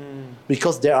fails.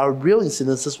 Because there are real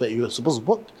incidences where you're supposed to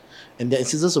work and there are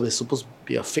incidences where it's supposed to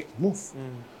be a fake move.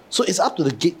 So it's up to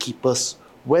the gatekeepers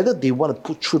whether they want to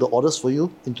put through the orders for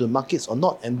you into the markets or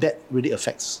not, and that really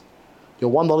affects. Your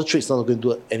 $1 trade is not going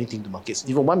to do anything to markets.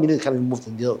 Even 1 million can't even move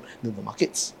the needle in the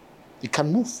markets. It can't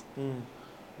move.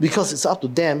 Because it's up to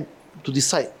them to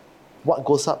decide what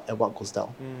goes up and what goes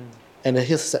down. And then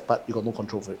here's the sad part, you got no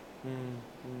control over it.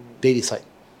 They decide.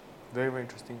 Very, very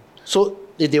interesting. So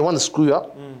if they want to screw you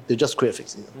up, they just create a fake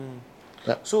signal.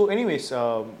 Yep. So, anyways,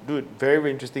 dude, very very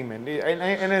interesting, man.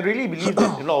 And I really believe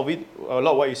that a lot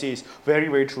of what you say is very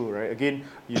very true, right? Again,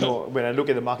 when I look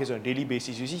at the markets on a daily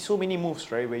basis, you see so many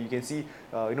moves, right? Where you can see,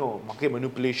 market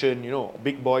manipulation,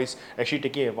 big boys actually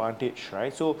taking advantage,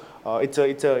 right? So, it's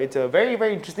a very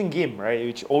very interesting game, right?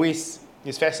 Which always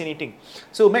is fascinating.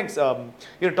 So, Max,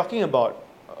 talking about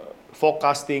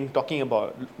forecasting, talking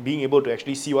about being able to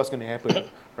actually see what's going to happen,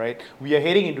 right? We are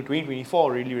heading into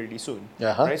 2024 really, really soon,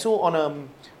 Uh-huh. right? So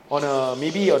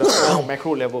maybe on a more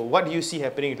macro level, what do you see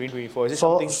happening in 2024? Is it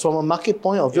something From a market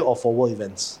point of view or for world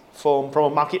events? from a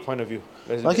market point of view?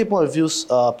 Market point of views,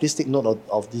 please take note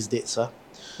of these dates.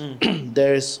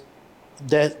 This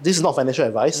is not financial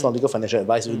advice, not legal financial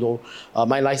advice.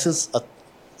 My license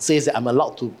says that I'm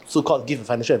allowed to so-called give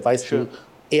financial advice Sure. to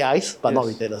AIs, but not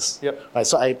Yes. retailers. Yep. Right,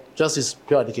 so I just is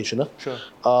pure educational. Sure.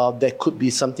 There could be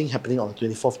something happening on the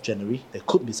 24th January. There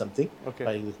could be something. Okay.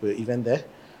 Right, with the event there.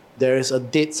 There is a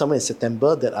date somewhere in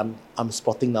September that I'm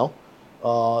spotting now.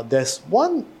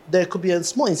 There could be a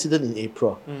small incident in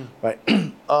April. Right.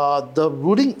 The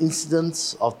ruling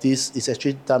incidents of this is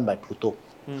actually done by Pluto.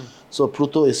 So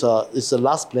Pluto is the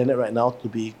last planet right now to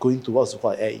be going towards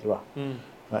what air era.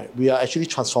 Right, we are actually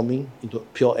transforming into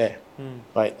pure air.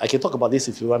 Right, I can talk about this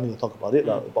if you want me to talk about it.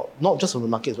 About not just from the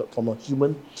markets, but from a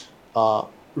human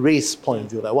race point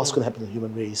of view. Like what's going to happen to the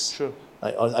human race. Sure.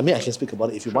 Right, I mean, I can speak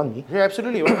about it if you want me. Yeah,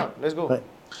 absolutely. Why not? Let's go. Right.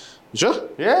 You sure?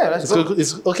 Yeah, let's It's go. good.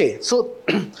 It's okay. So,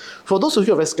 for those of you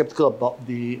who are very skeptical about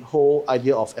the whole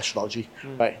idea of astrology,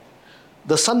 right?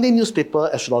 The Sunday newspaper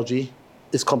astrology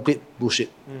is complete bullshit.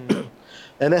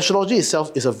 And astrology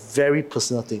itself is a very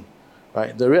personal thing,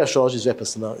 right? The real astrology is very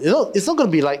personal. It's not going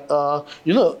to be like,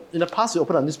 in the past you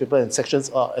open a newspaper and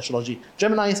sections astrology.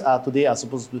 Geminis today are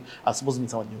supposed to mean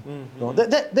someone new.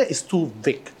 That is too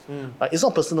vague. Right? It's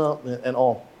not personal at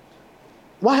all.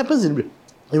 What happens in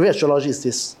real astrology is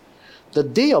this: the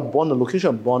day you're born, the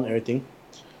location you're born, everything,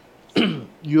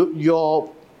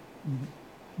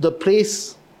 the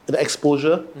place, the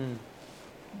exposure,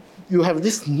 you have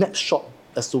this snapshot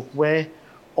as to where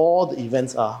all the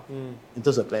events are in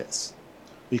terms of planets.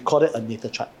 We call it a natal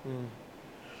chart.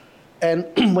 And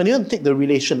when you take the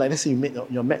relation, like let's say you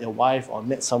met your wife or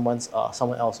met someone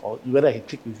else, or whether I can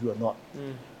click with you or not,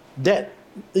 that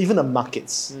even the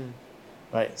markets,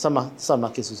 right? Some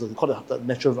markets also, they call it the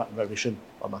natural vibration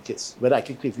of markets. Whether I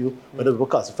click with you, whether we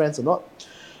work out as friends or not,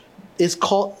 it's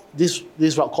called this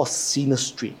route called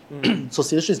synastry. So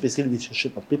synastry is basically the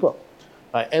relationship of people.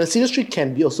 Right? And the synastry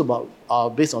can be also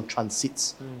about based on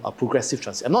transits, progressive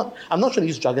transit. I'm not trying to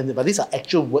use jargon, but these are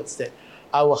actual words that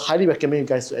I will highly recommend you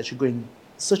guys to actually go and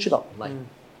search it out online.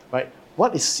 Right?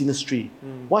 What is synastry?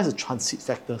 What is the transit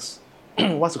factors?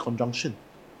 What's the conjunction?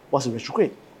 What's the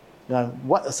retrograde?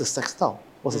 What is the sextile?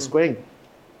 What's the squaring?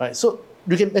 Right? So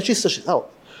you can actually search it out.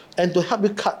 And to help you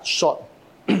cut short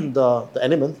the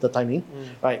elements, the timing,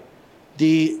 right?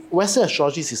 The Western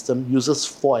astrology system uses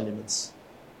 4 elements.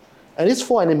 And these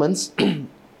 4 elements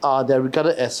they're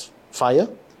regarded as fire,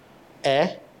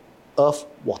 air, earth,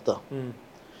 water.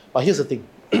 But here's the thing.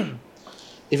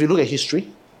 If you look at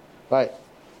history, right,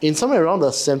 in somewhere around the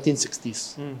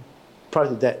 1760s, prior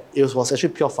to that, it was actually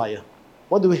pure fire.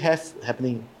 What do we have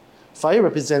happening? Fire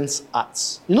represents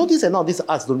arts. These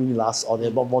arts don't really last, or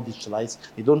they're more digitalized.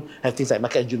 They don't have things like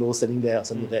Michelangelo standing there or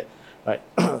something like that,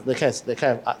 right? the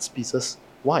kind of arts pieces.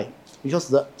 Why? Because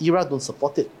the era don't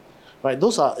support it. Right,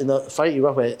 those are in the fire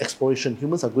era where exploration,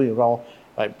 humans are going around,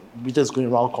 right? Britain is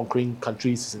going around conquering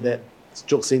countries and that. It's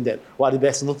jokes saying that what are the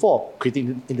best known for?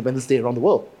 Creating Independence Day around the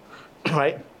world,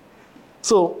 right?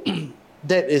 So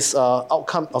that is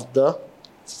outcome of the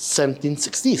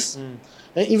 1760s. And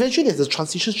eventually there's a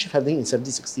transition shift happening in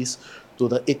 1760s to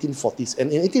the 1840s.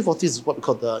 And in 1840s is what we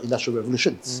call the Industrial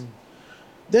Revolutions.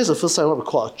 There's the first time what we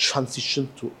call a transition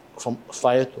from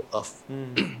fire to earth.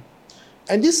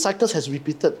 And this cycles has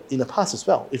repeated in the past as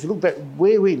well. If you look back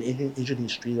way in ancient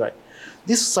history, right,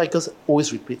 this cycles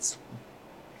always repeats.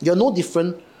 You're no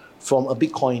different from a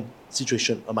Bitcoin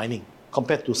situation, a mining,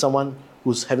 compared to someone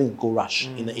who's having a gold rush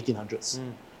in the 1800s.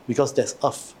 Because there's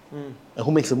earth. And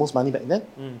who makes the most money back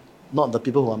then? Not the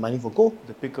people who are mining for gold.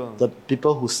 The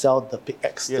people who sell the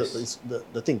pickaxe,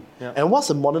 the thing. Yeah. And what's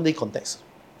the modern day context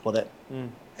for that?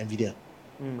 NVIDIA.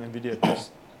 NVIDIA,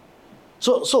 yes.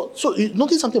 So you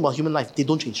notice something about human life, they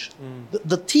don't change.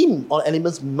 The theme or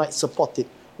elements might support it.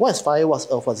 What is fire, what's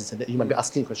earth, what's this and that? You might be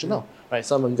asking a question now. Right?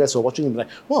 Some of you guys who are watching will be like,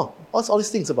 wow, what's all these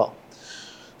things about?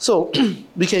 So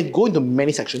we can go into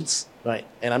many sections, right?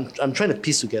 And I'm trying to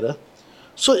piece together.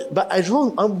 But I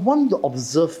want to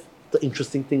observe the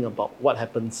interesting thing about what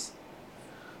happens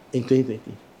in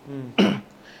 2020.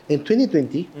 In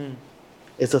 2020,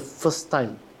 it's the first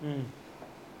time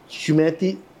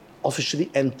humanity officially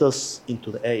enters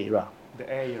into the air era. The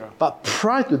air era. But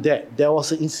prior to that, there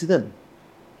was an incident,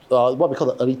 what we call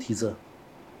the early teaser,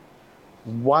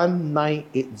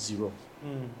 1980.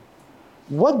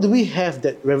 What do we have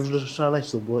that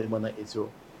revolutionized the world in 1980?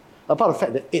 Apart from the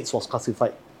fact that AIDS was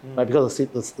classified, right, because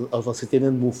of a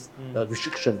satanian move,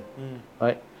 restriction,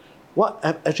 right? What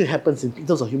actually happens in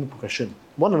terms of human progression?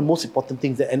 One of the most important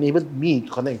things that enabled me to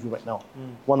connect with you right now,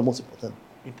 one of the most important,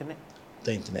 Internet.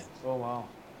 the internet. Oh wow.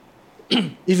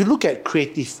 If you look at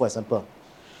creative, for example,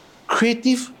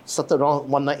 creative started around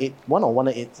 1981 or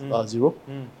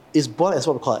 1980, is born as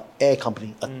what we call an air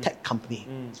company, a tech company.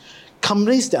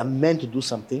 Companies that are meant to do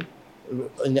something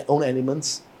in their own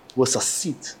elements will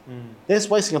succeed. That's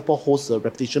why Singapore holds the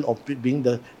reputation of being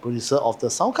the producer of the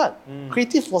sound card.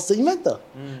 Creative was the inventor.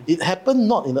 It happened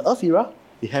not in the Earth era,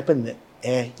 it happened in the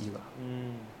air era.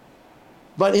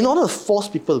 But in order to force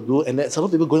people to do, and there's a lot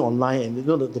of people going online, and you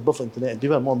know the birth of the internet, and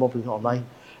people are more and more people online,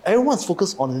 everyone's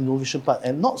focused on the innovation part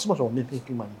and not so much on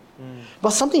making money.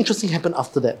 But something interesting happened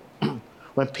after that,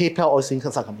 when PayPal, all these things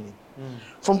started coming in.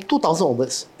 From 2000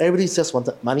 onwards, everybody just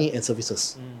wanted money and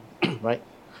services, right?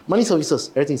 Money services,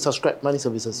 everything, subscribe, money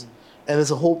services. And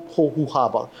there's a whole hoo-ha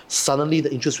about suddenly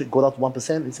the interest rate go down to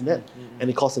 1%, this and that, and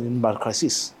it caused an environmental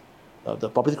crisis, the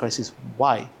property crisis.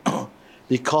 Why?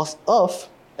 Because Earth,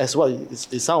 as what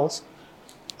it sounds,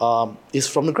 is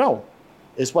from the ground.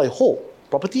 It's what it holds.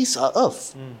 Properties are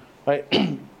Earth, right?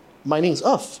 Mining is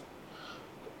Earth.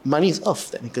 Money is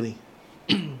Earth, technically.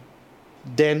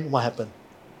 Then what happened?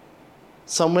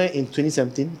 Somewhere in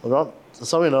 2017,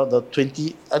 somewhere in the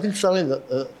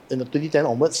 2010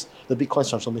 onwards, the Bitcoin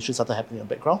transformation started happening in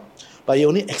the background, but it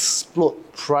only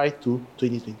exploded prior to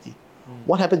 2020.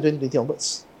 What happened in 2020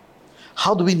 onwards?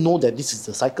 How do we know that this is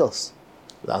the cycles?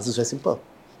 The answer is very simple.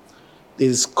 It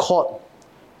is called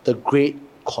the Great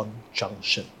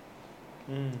Conjunction.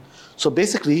 So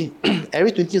basically,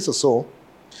 every 20 years or so,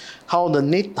 how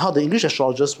the English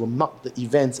astrologers will mark the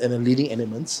events and the leading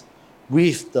elements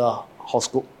with the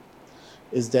horoscope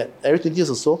is that every 20 years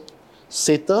or so,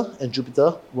 Saturn and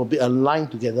Jupiter will be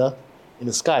aligned together in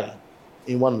the sky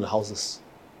in one of the houses.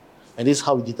 And this is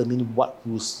how we determine what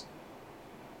rules.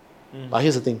 But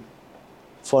here's the thing.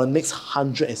 For the next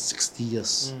 160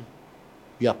 years,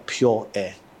 we are pure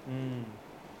air.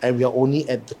 And we are only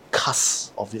at the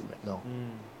cusp of it right now.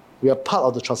 We are part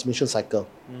of the transformation cycle.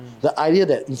 The idea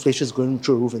that inflation is going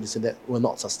through the roof and this and that will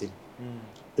not sustain.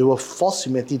 It will force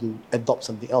humanity to adopt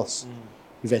something else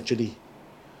eventually.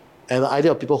 And the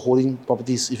idea of people holding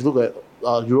properties, if you look at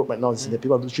Europe right now, that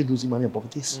people are literally losing money on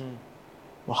properties.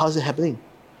 Well, how is it happening?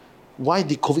 Why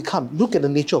did COVID come? Look at the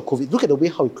nature of COVID. Look at the way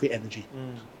how we create energy.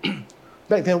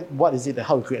 Back then, what is it that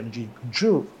how we create energy?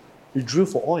 We drill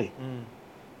for oil.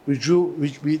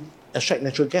 We extract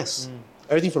natural gas.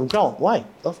 Everything from the ground. Why?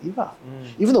 Earth era.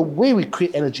 Even the way we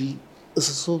create energy is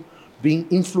also being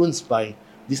influenced by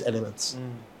these elements.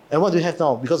 And what do we have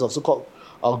now? Because of so-called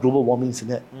global warming and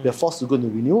that, we are forced to go into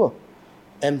renewable.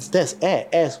 And there's air.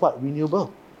 Air is what?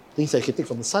 Renewable. Things that you can take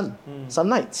from the sun.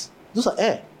 Sunlight. Those are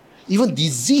air. Even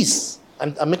disease.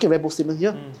 I'm making a very bold statement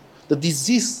here. The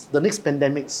disease, the next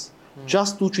pandemics,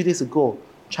 just 2-3 days ago,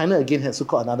 China again had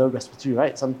so-called another respiratory,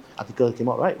 right? Some article came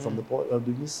out, right, from the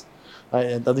doing this. Right?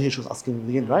 And WHO was asking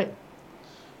again, right?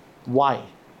 Why?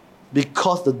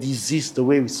 Because the disease, the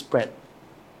way we spread,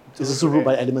 is also ruled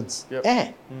by elements.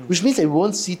 Air. Which means that we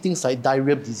won't see things like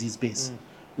diarrhea disease base.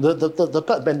 The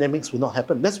pandemics will not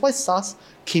happen. That's why SARS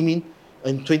came in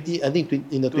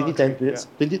 2010 periods,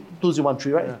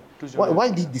 2013, right? Why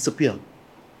did it disappear?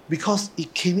 Because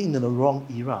it came in the wrong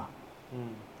era.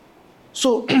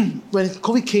 So when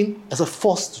COVID came as a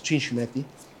force to change humanity,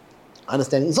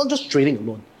 understanding it's not just trading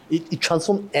alone. It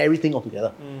transformed everything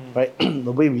altogether, right?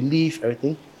 The way we live,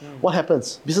 everything. What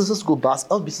happens? Businesses go bust.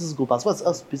 Businesses go bust. What's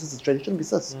us? Business is traditional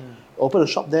business. Open a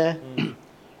shop there,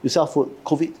 you sell food.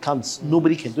 COVID comes,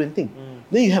 nobody can do anything.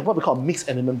 Then you have what we call a mixed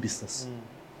element business.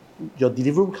 Your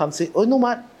delivery comes say, oh, you know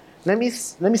what? Let me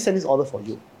send this order for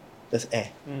you. That's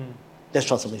air. That's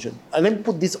transformation. And let me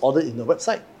put this order in the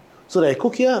website. So that I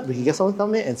cook here, we can get someone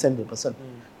come there and send the person.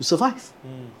 You survive.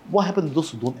 What happens to those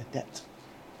who don't adapt?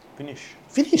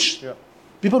 Finish.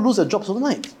 People lose their jobs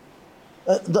overnight.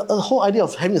 The whole idea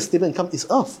of having a stable income is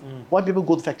Earth. Why people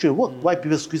go to factory and work? Why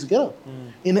people squeeze together?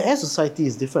 In the air society,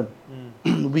 is different.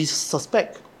 We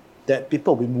suspect that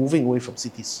people will be moving away from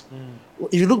cities.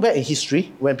 If you look back in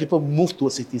history, when people move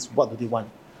towards cities, what do they want?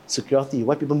 Security.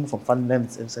 Why people move from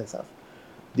farmlands and stuff?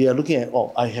 They are looking at,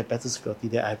 I have better security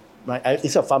there.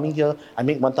 Instead of farming here, I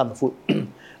make 1 ton of food.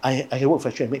 I can work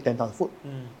factory and make 10 tons of food.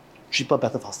 Cheaper,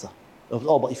 better, faster. It was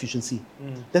all about efficiency.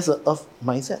 That's the Earth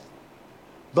mindset.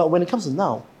 But when it comes to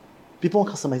now, people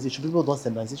want customization. People don't want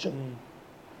standardization.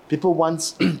 People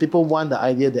want the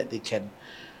idea that they can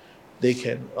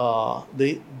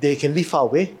live far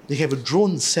away. They can have a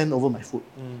drone send over my food.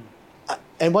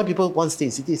 And why people want to stay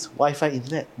in cities? Wi-Fi,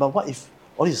 internet. But what if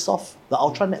all this soft, the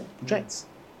ultranet projects,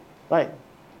 right?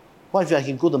 What if I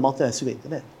can go to the mountain and see the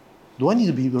internet? Do I need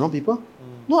to be around people?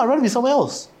 No, I'd rather be somewhere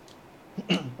else,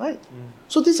 right?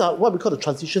 So these are what we call the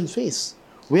transition phase.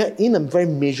 We are in a very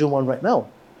major one right now.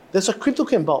 That's what crypto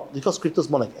came about, because crypto is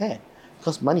more like air.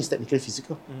 Because money is technically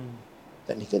physical.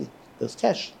 Technically, there's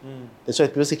cash. That's why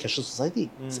people say cashless society.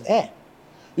 It's air.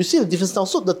 You see the difference now.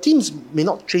 So the teams may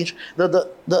not change.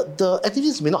 The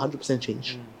activities may not 100%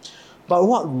 change. But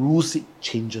what rules it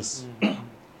changes.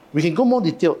 We can go more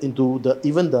detailed into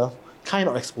even the kind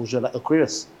of exposure, like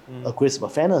Aquarius. Aquarius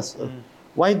about fairness.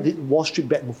 Why did Wall Street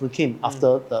bad movement came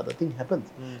after the thing happened?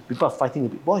 People are fighting the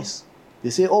big boys. They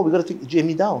say, oh, we got to take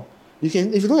GME down. If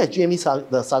you look at GME,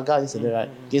 the saga yesterday,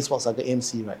 right? GameSpot saga,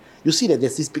 AMC, right? You see that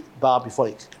there's this big bar before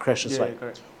it crashes, right?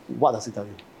 Correct. What does it tell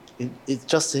you? It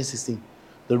just says this thing.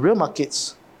 The real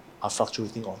markets are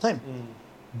fluctuating all the time.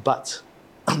 But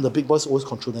the big boys always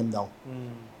control them down.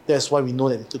 That's why we know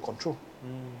that they took control.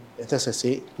 And that's why I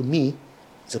say, to me,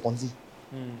 it's a Ponzi.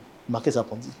 Markets are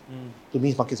Ponzi. To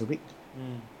me, markets are rigged.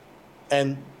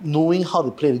 And knowing how to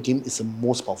play the game is the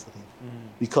most powerful thing.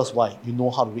 Because why? You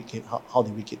know how to rig it, how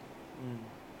they rig it.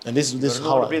 And this is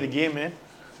how to play the game, man.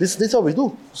 This is what we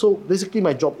do. So basically,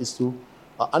 my job is to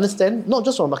understand, not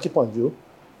just from a market point of view,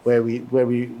 where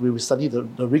we study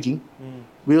the rigging,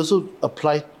 we also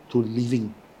apply to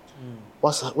living.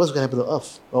 What's going to happen to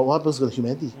Earth? Or what happens to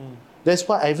humanity? That's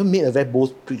why I even made a very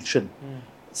bold prediction.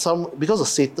 Because of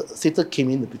Sater came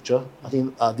in the picture, I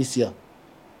think this year.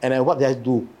 And what did I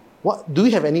do? Do we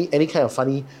have any kind of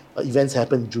funny events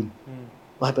happen in June?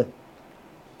 What happened?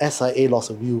 SIA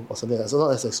lost a view or something like that. So not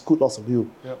as a Scoot lost a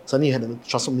view. Suddenly you had the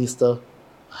transport minister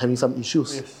having some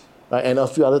issues. Right? And a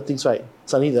few other things, right?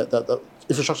 Suddenly the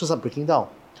infrastructure start breaking down.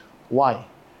 Why?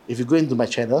 If you go into my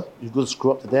channel, you go to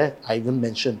scroll up to there, I even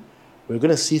mentioned we're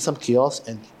going to see some chaos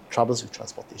and troubles with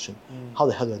transportation. How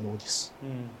the hell do I know this?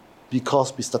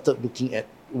 Because we started looking at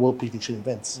world prediction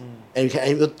events. And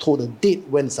I even told a date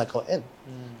when the cycle will end.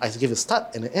 I gave a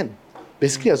start and an end.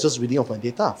 Basically, I was just reading off my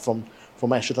data from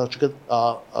my astrological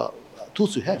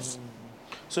tools we have.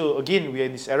 So again, we are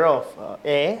in this era of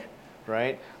air,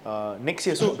 right? Next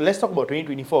year, so let's talk about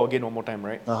 2024 again one more time,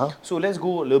 right? So let's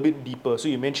go a little bit deeper. So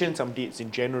you mentioned some dates in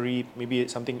January, maybe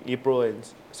something April and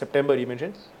September, you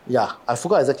mentioned? Yeah, I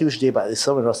forgot exactly which day, but it's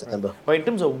somewhere around September. Right. But in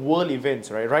terms of world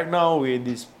events, right now we're in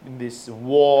this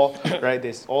war, right?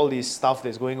 There's all this stuff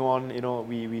that's going on. You know,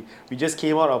 we just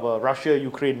came out of Russia,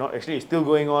 Ukraine, not actually, it's still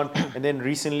going on, and then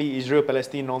recently Israel,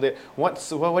 Palestine, all that.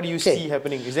 What do you see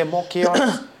happening? Is there more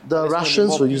chaos? The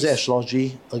Russians were using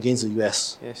astrology against the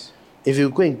US. Yes. If you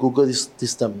go and Google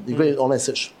this term, you go and online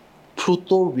search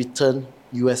Pluto return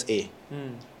USA,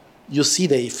 you see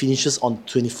that it finishes on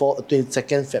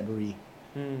 22nd February.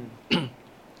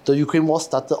 The Ukraine war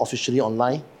started officially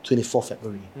online 24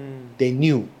 February. They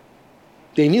knew.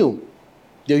 They're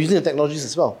using the technologies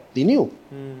as well. They knew.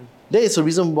 There is a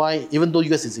reason why, even though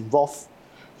US is involved,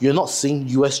 you're not seeing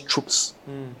US troops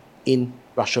in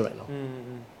Russia right now.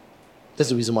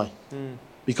 That's the reason why.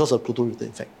 Because of Pluto return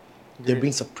effect. They're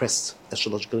being suppressed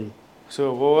astrologically.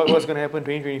 So what's going to happen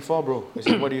 2024, bro?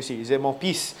 What do you see? Is there more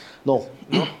peace? No.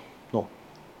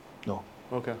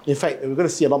 Okay. In fact, we're going to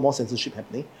see a lot more censorship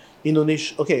happening.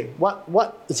 Indonesia. Okay,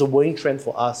 what is a worrying trend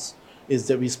for us is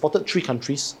that we spotted 3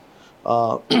 countries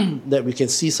that we can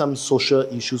see some social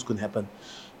issues could happen.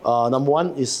 Number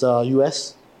one is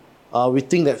US. We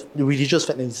think that religious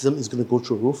fanaticism is going to go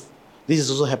through the roof. This is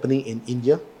also happening in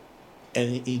India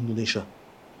and in Indonesia.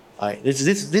 Alright,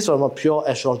 this from a pure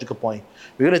astrological point.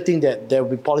 We're going to think that there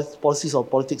will be policies or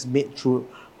politics made through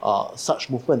such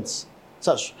movements,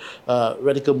 such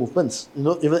radical movements. You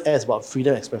know, even as about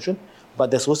freedom of expression,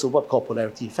 but there's also what we call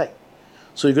polarity effect.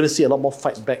 So you're going to see a lot more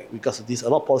fight back because of this. A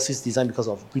lot of policies designed because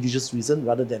of religious reason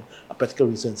rather than practical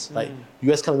reasons. Like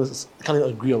US can't even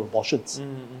agree on abortions.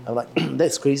 I'm like,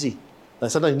 that's crazy.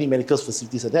 Like sometimes you need medical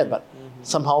facilities like that, but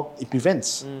somehow it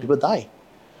prevents people die.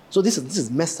 So this is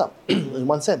messed up in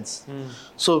one sense.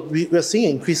 So we're seeing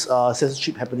increased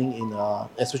censorship happening in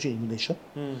especially in Indonesia.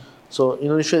 So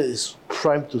Indonesia is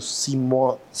primed to see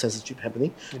more censorship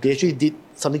happening. They actually did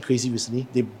something crazy recently.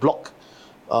 They blocked.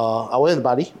 I was in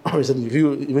Bali recently.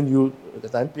 Even you at the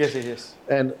time. Yes.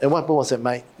 And what happened was that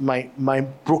my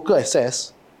broker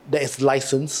access that is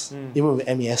licensed even with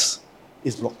MES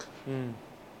is blocked. I'm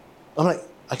like,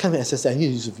 I can't even access that. I need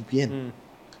to use a VPN.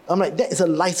 I'm like, that is a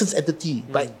licensed entity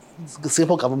by the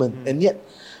Singapore government, and yet,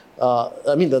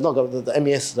 I mean, the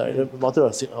MAS, the Monetary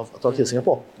Authority of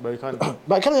Singapore. But you can't.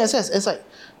 But I can't access. It's like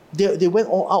they went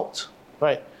all out,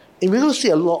 right? And we're going to see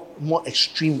a lot more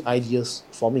extreme ideas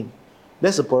forming.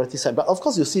 That's the polarity side. But of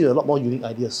course, you'll see a lot more unique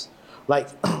ideas. Like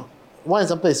one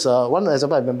example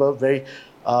I remember very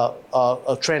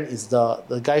a trend is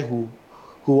the guy who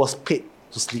was paid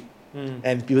to sleep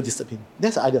and people disturb him.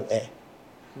 That's the idea of air.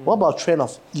 What about a trend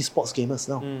of esports gamers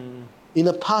now? In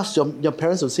the past, your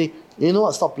parents would say, you know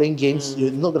what, stop playing games.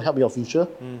 You're not gonna help your future,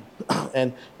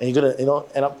 and you're gonna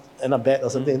end up bad or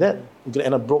something like that. You're gonna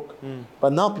end up broke.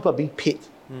 But now people are being paid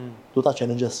to touch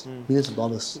challenges, millions of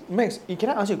dollars. Max, can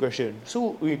I ask you a question?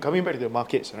 So we're coming back to the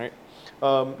markets, right?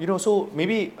 So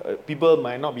maybe people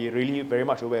might not be really very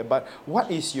much aware, but what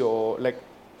is your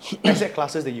asset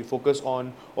classes that you focus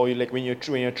on, or when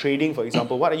you're trading, for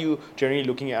example, what are you generally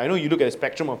looking at? I know you look at a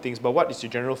spectrum of things, but what is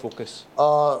your general focus?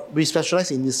 We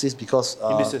specialize in indices because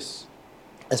Indices.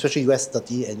 especially US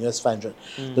 30 and US 500.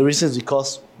 The reason is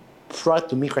because prior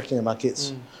to me cracking the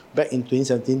markets, back in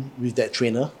 2017 with that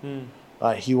trainer,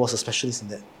 he was a specialist in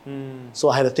that. So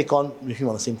I had to take on with him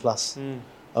on the same class.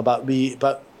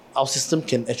 But our system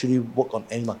can actually work on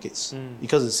any markets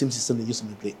because it's the same system they use to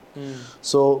manipulate.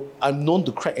 So I'm known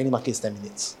to crack any market in 10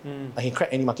 minutes. I can crack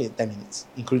any market in 10 minutes,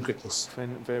 including cryptos.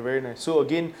 Very, very nice. So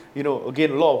again, a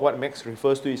lot of what Max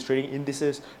refers to is trading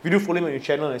indices. If you do follow him on your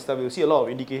channel and stuff, you'll see a lot of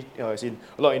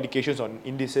indications on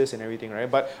indices and everything, right?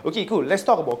 But okay, cool. Let's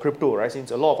talk about crypto, right?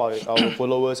 Since a lot of our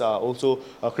followers are also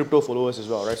crypto followers as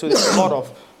well, right? So there's a lot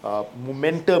of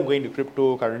momentum going to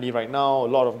crypto currently right now.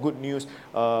 A lot of good news.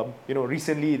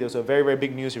 Recently there was a very, very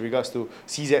big news in regards to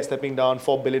CZ stepping down,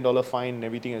 $4 billion fine and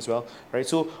everything as well, right?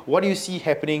 So what do you see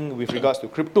happening with regards to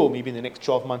crypto maybe in the next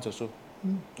 12 months or so?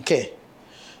 Okay.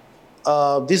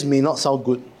 This may not sound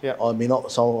good or may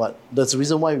not sound what. There's a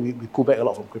reason why we pull back a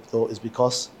lot from crypto is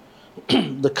because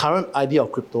the current idea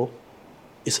of crypto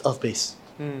is earth-based.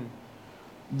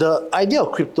 The idea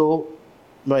of crypto,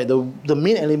 right, the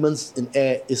main elements in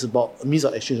air is about means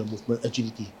of exchange of movement,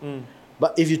 agility.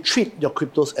 But if you treat your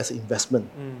cryptos as an investment,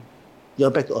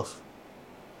 you're back to earth.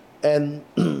 And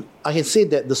I can say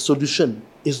that the solution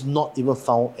is not even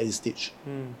found at this stage.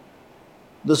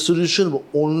 The solution will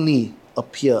only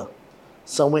appear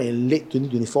somewhere in late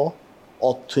 2024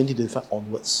 or 2025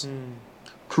 onwards.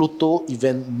 Pluto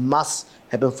event must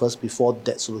happen first before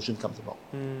that solution comes about.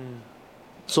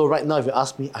 So right now, if you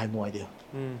ask me, I have no idea.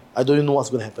 I don't even know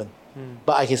what's going to happen.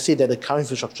 But I can say that the current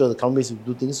infrastructure, the current ways to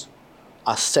do things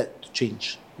are set to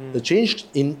change. The change,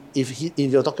 if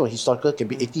you're talking about historical, can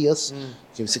be 80 years,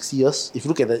 can be 60 years. If you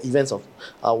look at the events of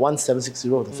 1760,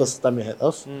 the first time we had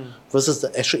Earth, versus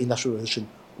the actual industrial revolution,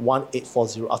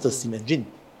 1840 after the steam engine,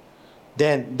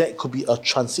 then that could be a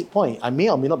transit point. I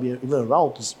may or may not be even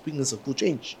around to witness a full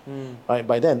change right,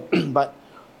 by then.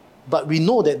 But we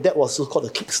know that was so-called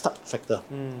the kickstart factor.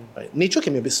 Right? Nature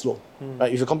can be a bit slow.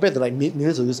 Right? If you compare to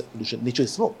millions of years of evolution, nature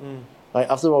is slow. Right?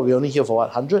 After all, we're only here for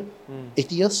 100,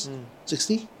 80 years,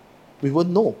 60? We won't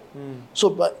know. So,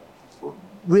 but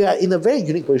we are in a very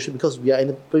unique position because we are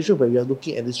in a position where we are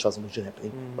looking at this transformation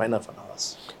happening right now in front of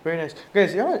us. Very nice.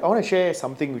 Guys, I want to share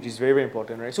something which is very, very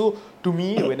important, right? So, to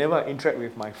me, whenever I interact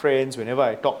with my friends, whenever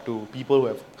I talk to people who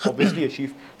have obviously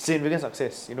achieved significant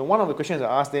success, one of the questions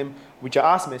I ask them, which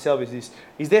I ask myself, is this: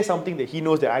 is there something that he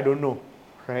knows that I don't know?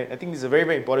 Right? I think this is a very,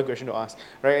 very important question to ask,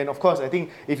 right? And of course, I think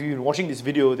if you've been watching this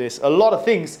video, there's a lot of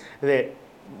things that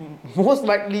most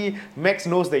likely Max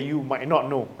knows that you might not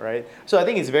know, right? So I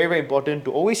think it's very, very important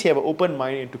to always have an open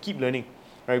mind and to keep learning,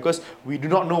 right? Because we do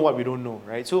not know what we don't know,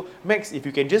 right? So Max, if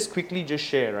you can just quickly just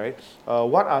share, right?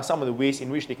 What are some of the ways in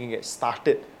which they can get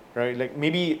started, right? Like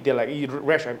maybe they're like,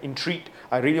 Rash, I'm intrigued.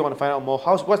 I really want to find out more.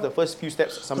 What's the first few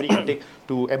steps somebody can take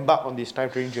to embark on this time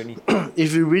trading journey?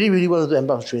 If you really, really want to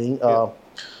embark on trading,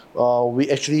 we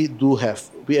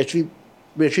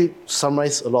actually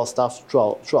summarize a lot of stuff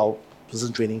through our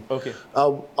person training. Okay.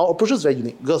 Our approach is very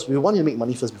unique because we want you to make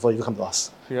money first before you come to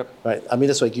us. Yep. Right. I mean,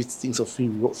 that's why I give things for free.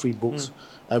 We wrote free books,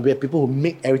 and we have people who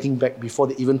make everything back before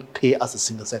they even pay us a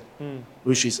single cent,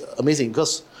 which is amazing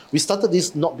because we started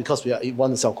this not because we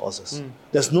want to sell courses.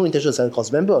 There's no intention to sell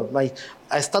courses. Remember,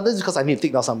 I started this because I need to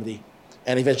take down somebody.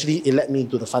 And eventually it led me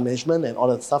into the fund management and all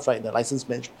that stuff, right? The license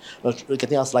management,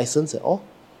 getting us licensed and all.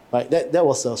 Right? That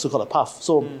was a so-called a path.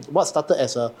 So what started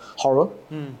as a horror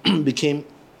became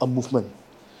a movement.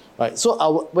 Right?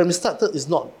 So when we started, it's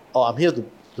not, I'm here to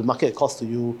market a course to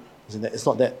you. It's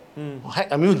not that.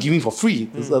 Heck, I'm even giving for free.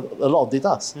 There's a lot of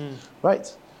data.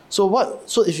 Right? So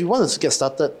if you want to get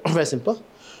started, very simple.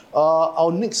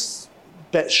 Our next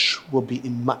batch will be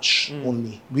in March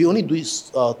only. We only do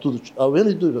it we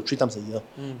only do it 3 times a year.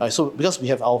 Right? So because we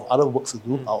have our other works to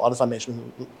do, our other fund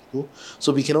management to do,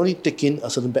 so we can only take in a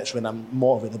certain batch when I'm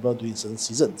more available during certain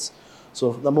seasons.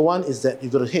 So number one is that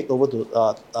you've got to head over to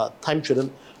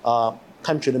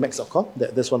timetradermax.com.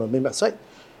 That's one of the main website.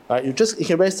 You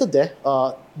can register there.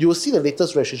 You will see the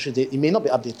latest registration date. It may not be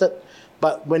updated,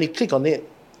 but when you click on it,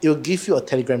 it will give you a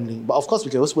Telegram link. But of course,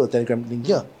 we can also put a Telegram link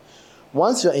here.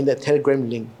 Once you're in that Telegram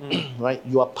link, right,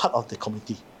 you are part of the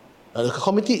committee. The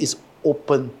committee is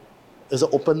open. It's an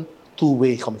open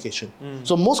two-way communication.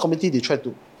 So most committee, they try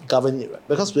to govern it, right?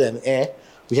 Because we're an air,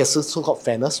 we have so-called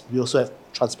fairness, we also have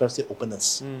transparency,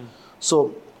 openness.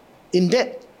 So in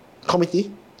that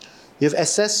committee, you have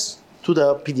access to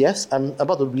the PDFs. I'm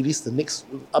about to release the next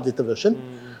updated version,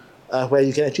 where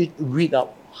you can actually read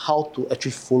up how to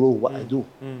actually follow what I do.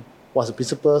 What's the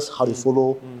principles, how they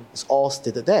follow, it's all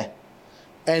stated there.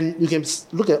 And you can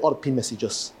look at all the pin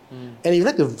messages. And if you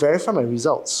like to verify my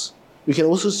results, you can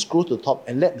also scroll to the top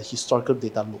and let the historical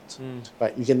data load.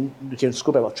 Right? You can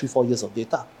scroll back about 3-4 years of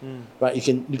data. Right?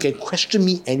 You can question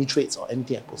me any trades or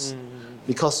anything I post.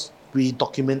 Because we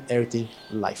document everything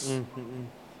live.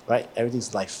 Right?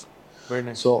 Everything's live. Very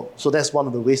nice. So that's one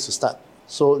of the ways to start.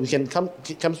 So you can come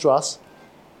through us,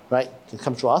 right? You can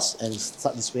come through us and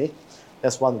start this way.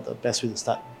 That's one of the best ways to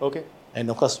start. Okay. And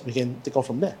of course, we can take off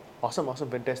from there. Awesome,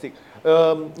 fantastic.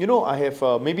 I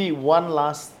have maybe one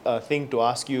last thing to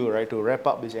ask you, right, to wrap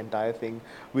up this entire thing,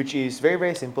 which is very,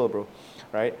 very simple, bro,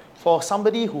 right? For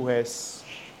somebody who has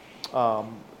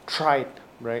tried,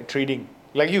 right, trading,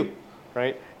 like you,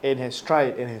 right, and has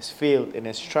tried and has failed and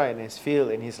has tried and has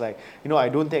failed, and he's like, I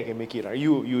don't think I can make it, right?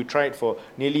 You tried for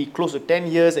nearly close to 10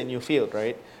 years and you failed,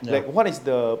 right? Yeah. Like, what is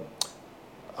the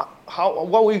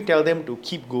what will you tell them to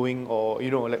keep going, or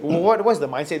what's the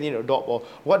mindset they need to adopt, or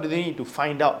what do they need to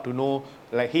find out to know,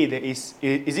 like, hey, is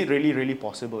it really, really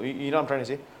possible? You know what I'm trying to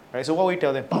say, right? So what will you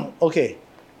tell them? Okay,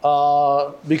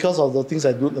 because of the things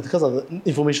I do, because of the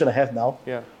information I have now,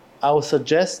 I would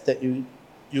suggest that you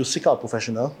seek out a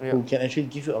professional who can actually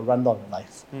give you a rundown of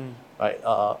life, right?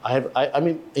 I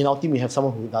mean, in our team we have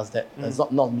someone who does that. It's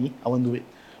not me. I won't do it,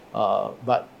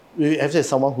 but we have to have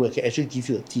someone who can actually give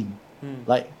you a team.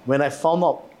 Like when I found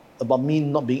out about me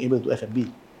not being able to do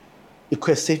F&B, it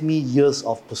could have saved me years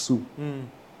of pursuit.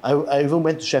 I even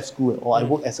went to chef school, or I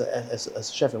worked as a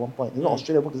chef at one point. In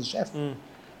Australia, I worked as a chef,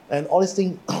 and all these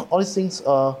things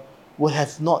would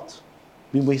have not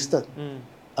been wasted.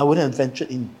 I wouldn't have ventured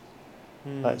in.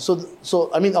 Right? So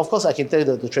I mean, of course, I can tell you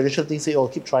the traditional thing, say,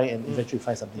 keep trying and eventually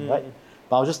find something, right?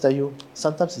 But I'll just tell you,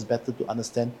 sometimes it's better to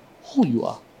understand who you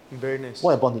are. Very nice.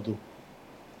 What I want to do.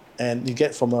 And you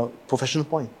get from a professional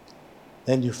point.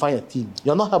 Then you find a team.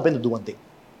 You're not helping to do one thing.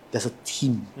 There's a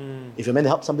team. If you're meant to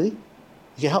help somebody,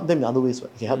 you can help them in other ways. Right?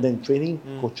 You can help them in training,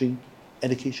 coaching,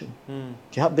 education. You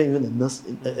can help them even a nurse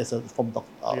as a form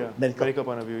of medical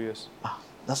point of view, yes.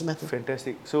 Doesn't matter.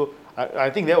 Fantastic. So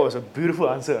I think that was a beautiful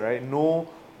answer, right? Know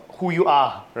who you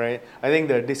are, right? I think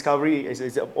the discovery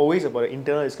is always about the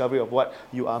internal discovery of what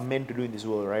you are meant to do in this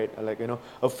world, right? Like,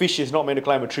 a fish is not meant to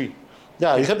climb a tree.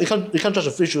 Yeah, you can't judge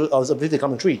a fish or its ability to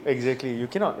climb a tree. Exactly, you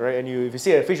cannot, right? And if you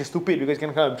say a fish is stupid because it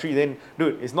can climb a tree, then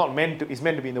dude, it's meant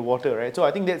to be in the water, right? So I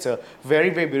think that's a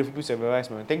very, very beautiful piece of advice,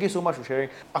 man. Thank you so much for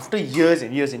sharing. After years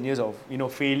and years and years of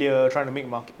failure, trying to make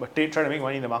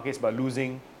money in the markets but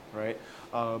losing, right?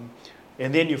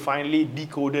 And then you finally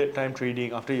decoded time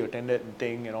trading after you attended the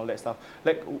thing and all that stuff.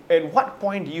 Like, at what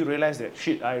point do you realize that,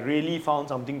 shit, I really found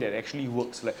something that actually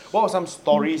works? Like, what were some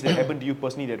stories that happened to you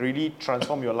personally that really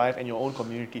transformed your life and your own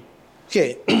community?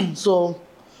 Okay, so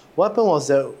what happened was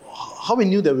that how we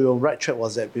knew that we were on the right track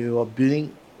was that we were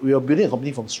building a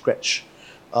company from scratch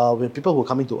with people who were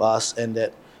coming to us, and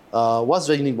that what's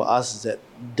very unique about us is that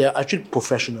they're actually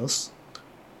professionals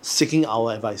seeking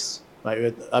our advice.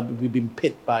 Right, we've been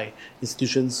paid by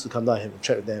institutions to come down and have a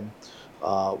chat with them.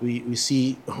 We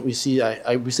see.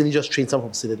 I recently just trained some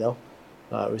from Citadel,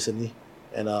 recently,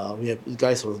 and we have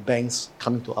guys from banks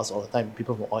coming to us all the time.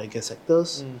 People from oil and gas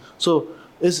sectors. So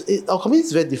our community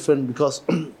is very different because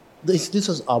the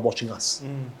institutions are watching us.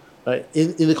 Right,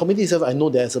 in the community itself, I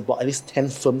know there's about at least 10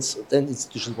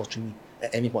 institutions watching me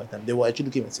at any point in time. They were actually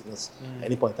looking at my signals at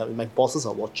any point in time. My bosses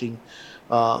are watching.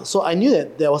 So I knew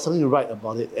that there was something right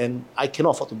about it, and I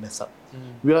cannot afford to mess up.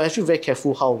 We are actually very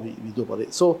careful how we do about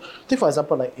it. So take for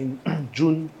example, like in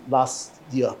June last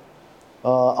year,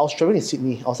 I was traveling in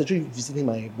Sydney. I was actually visiting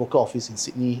my broker office in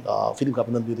Sydney, Philip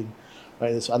Government Building,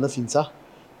 right? It's under FINSA.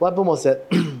 What happened was that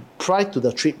prior to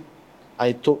the trip,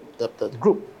 I told the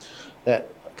group that,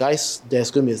 guys,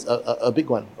 there's going to be a big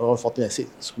one. Around 14, I said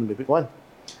it's going to be a big one.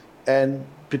 And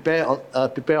prepare on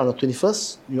the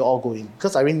 21st, you all go in.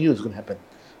 Because I already knew it was going to happen.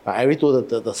 I already told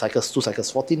the cycles, 2 cycles,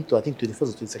 14 to I think 21st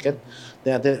or 22nd.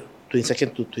 Then after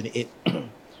 22nd to 28.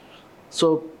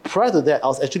 So prior to that, I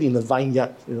was actually in the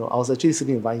vineyard. I was actually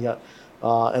sitting in the vineyard.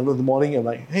 And in the morning, I'm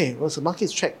like, hey, what's the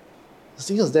market's check? The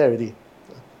singer's there already.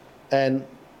 And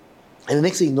the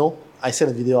next thing you know, I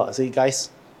sent a video out. I say,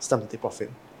 guys, it's time to take profit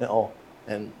and all.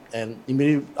 And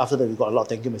immediately after that, we got a lot of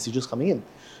thank you messages coming in.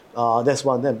 That's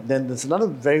one of them. Then there's another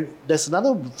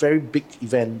very big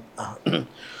event.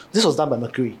 This was done by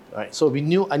Mercury, right? So I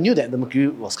knew that the Mercury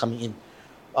was coming in.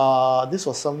 This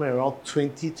was somewhere around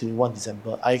 21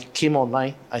 December. I came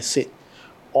online. I said,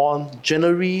 on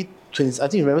January 20, I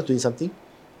think you remember 20 something,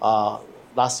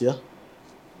 last year,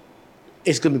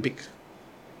 it's gonna be big.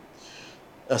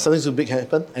 Something so big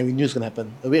happened, and we knew it's gonna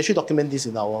happen. We actually document this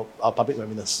in our public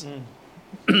webinars.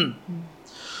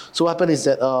 So what happened is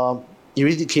that it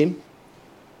really came,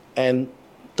 and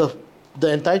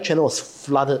the entire channel was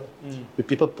flooded with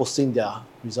people posting their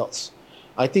results.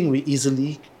 I think we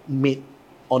easily made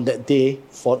on that day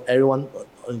for everyone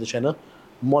on the channel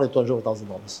more than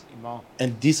 $200,000. Wow.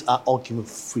 And these are all given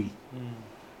free.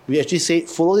 We actually say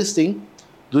follow this thing,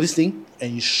 do this thing,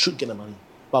 and you should get the money.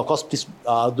 But of course, please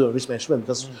do a risk management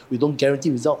because we don't guarantee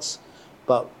results.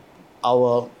 But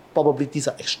our probabilities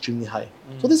are extremely high.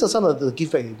 So these are some of the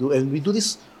gift back we do, and we do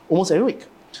this almost every week.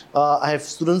 I have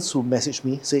students who message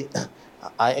me, say,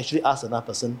 I actually asked another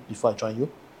person before I joined you,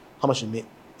 how much you made,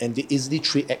 and they easily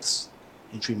 3x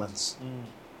in 3 months.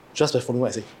 Just by following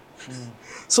what I say.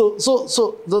 So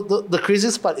the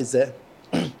craziest part is that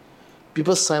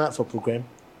people sign up for a program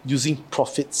using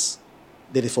profits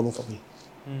that they follow from me.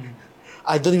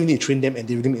 I don't even need to train them, and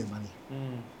they really make money.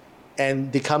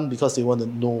 And they come because they want to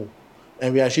know.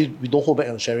 And we don't hold back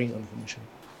on sharing information.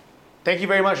 Thank you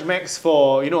very much, Max,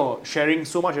 for sharing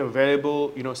so much of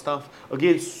valuable stuff.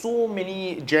 Again, so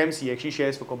many gems he actually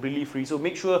shares for completely free. So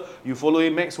make sure you follow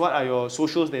him. Max, what are your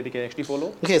socials that they can actually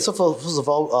follow? Okay, so first of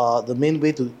all, the main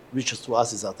way to reach to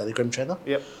us is our Telegram channel.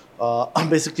 Yep.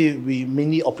 Basically, we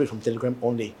mainly operate from Telegram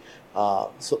only.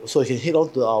 So you can head on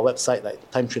to our website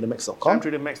like timetradermax.com.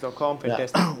 Timetradermax.com,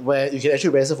 fantastic. Where you can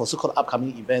actually register for so-called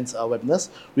upcoming events, webinars.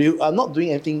 We are not doing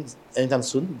anything anytime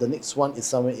soon. The next one is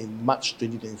somewhere in March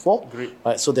 2024. Great.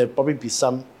 Right, so there'll probably be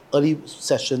some early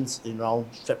sessions in around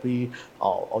February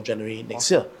or January next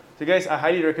year. So guys, I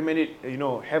highly recommend it.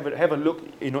 Have a look.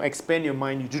 Expand your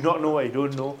mind. You do not know what you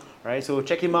don't know, right? So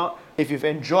check him out. If you've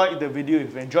enjoyed the video, if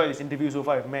you've enjoyed this interview so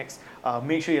far with Max,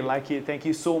 make sure you like it. Thank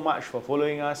you so much for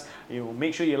following us.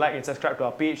 Make sure you like and subscribe to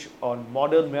our page on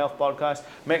Modern Wealth Podcast.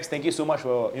 Max, thank you so much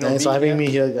for Thanks for having me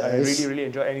here, guys. I really, really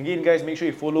enjoyed. And again, guys, make sure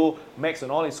you follow Max on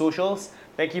all his socials.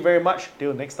 Thank you very much.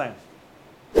 Till next time.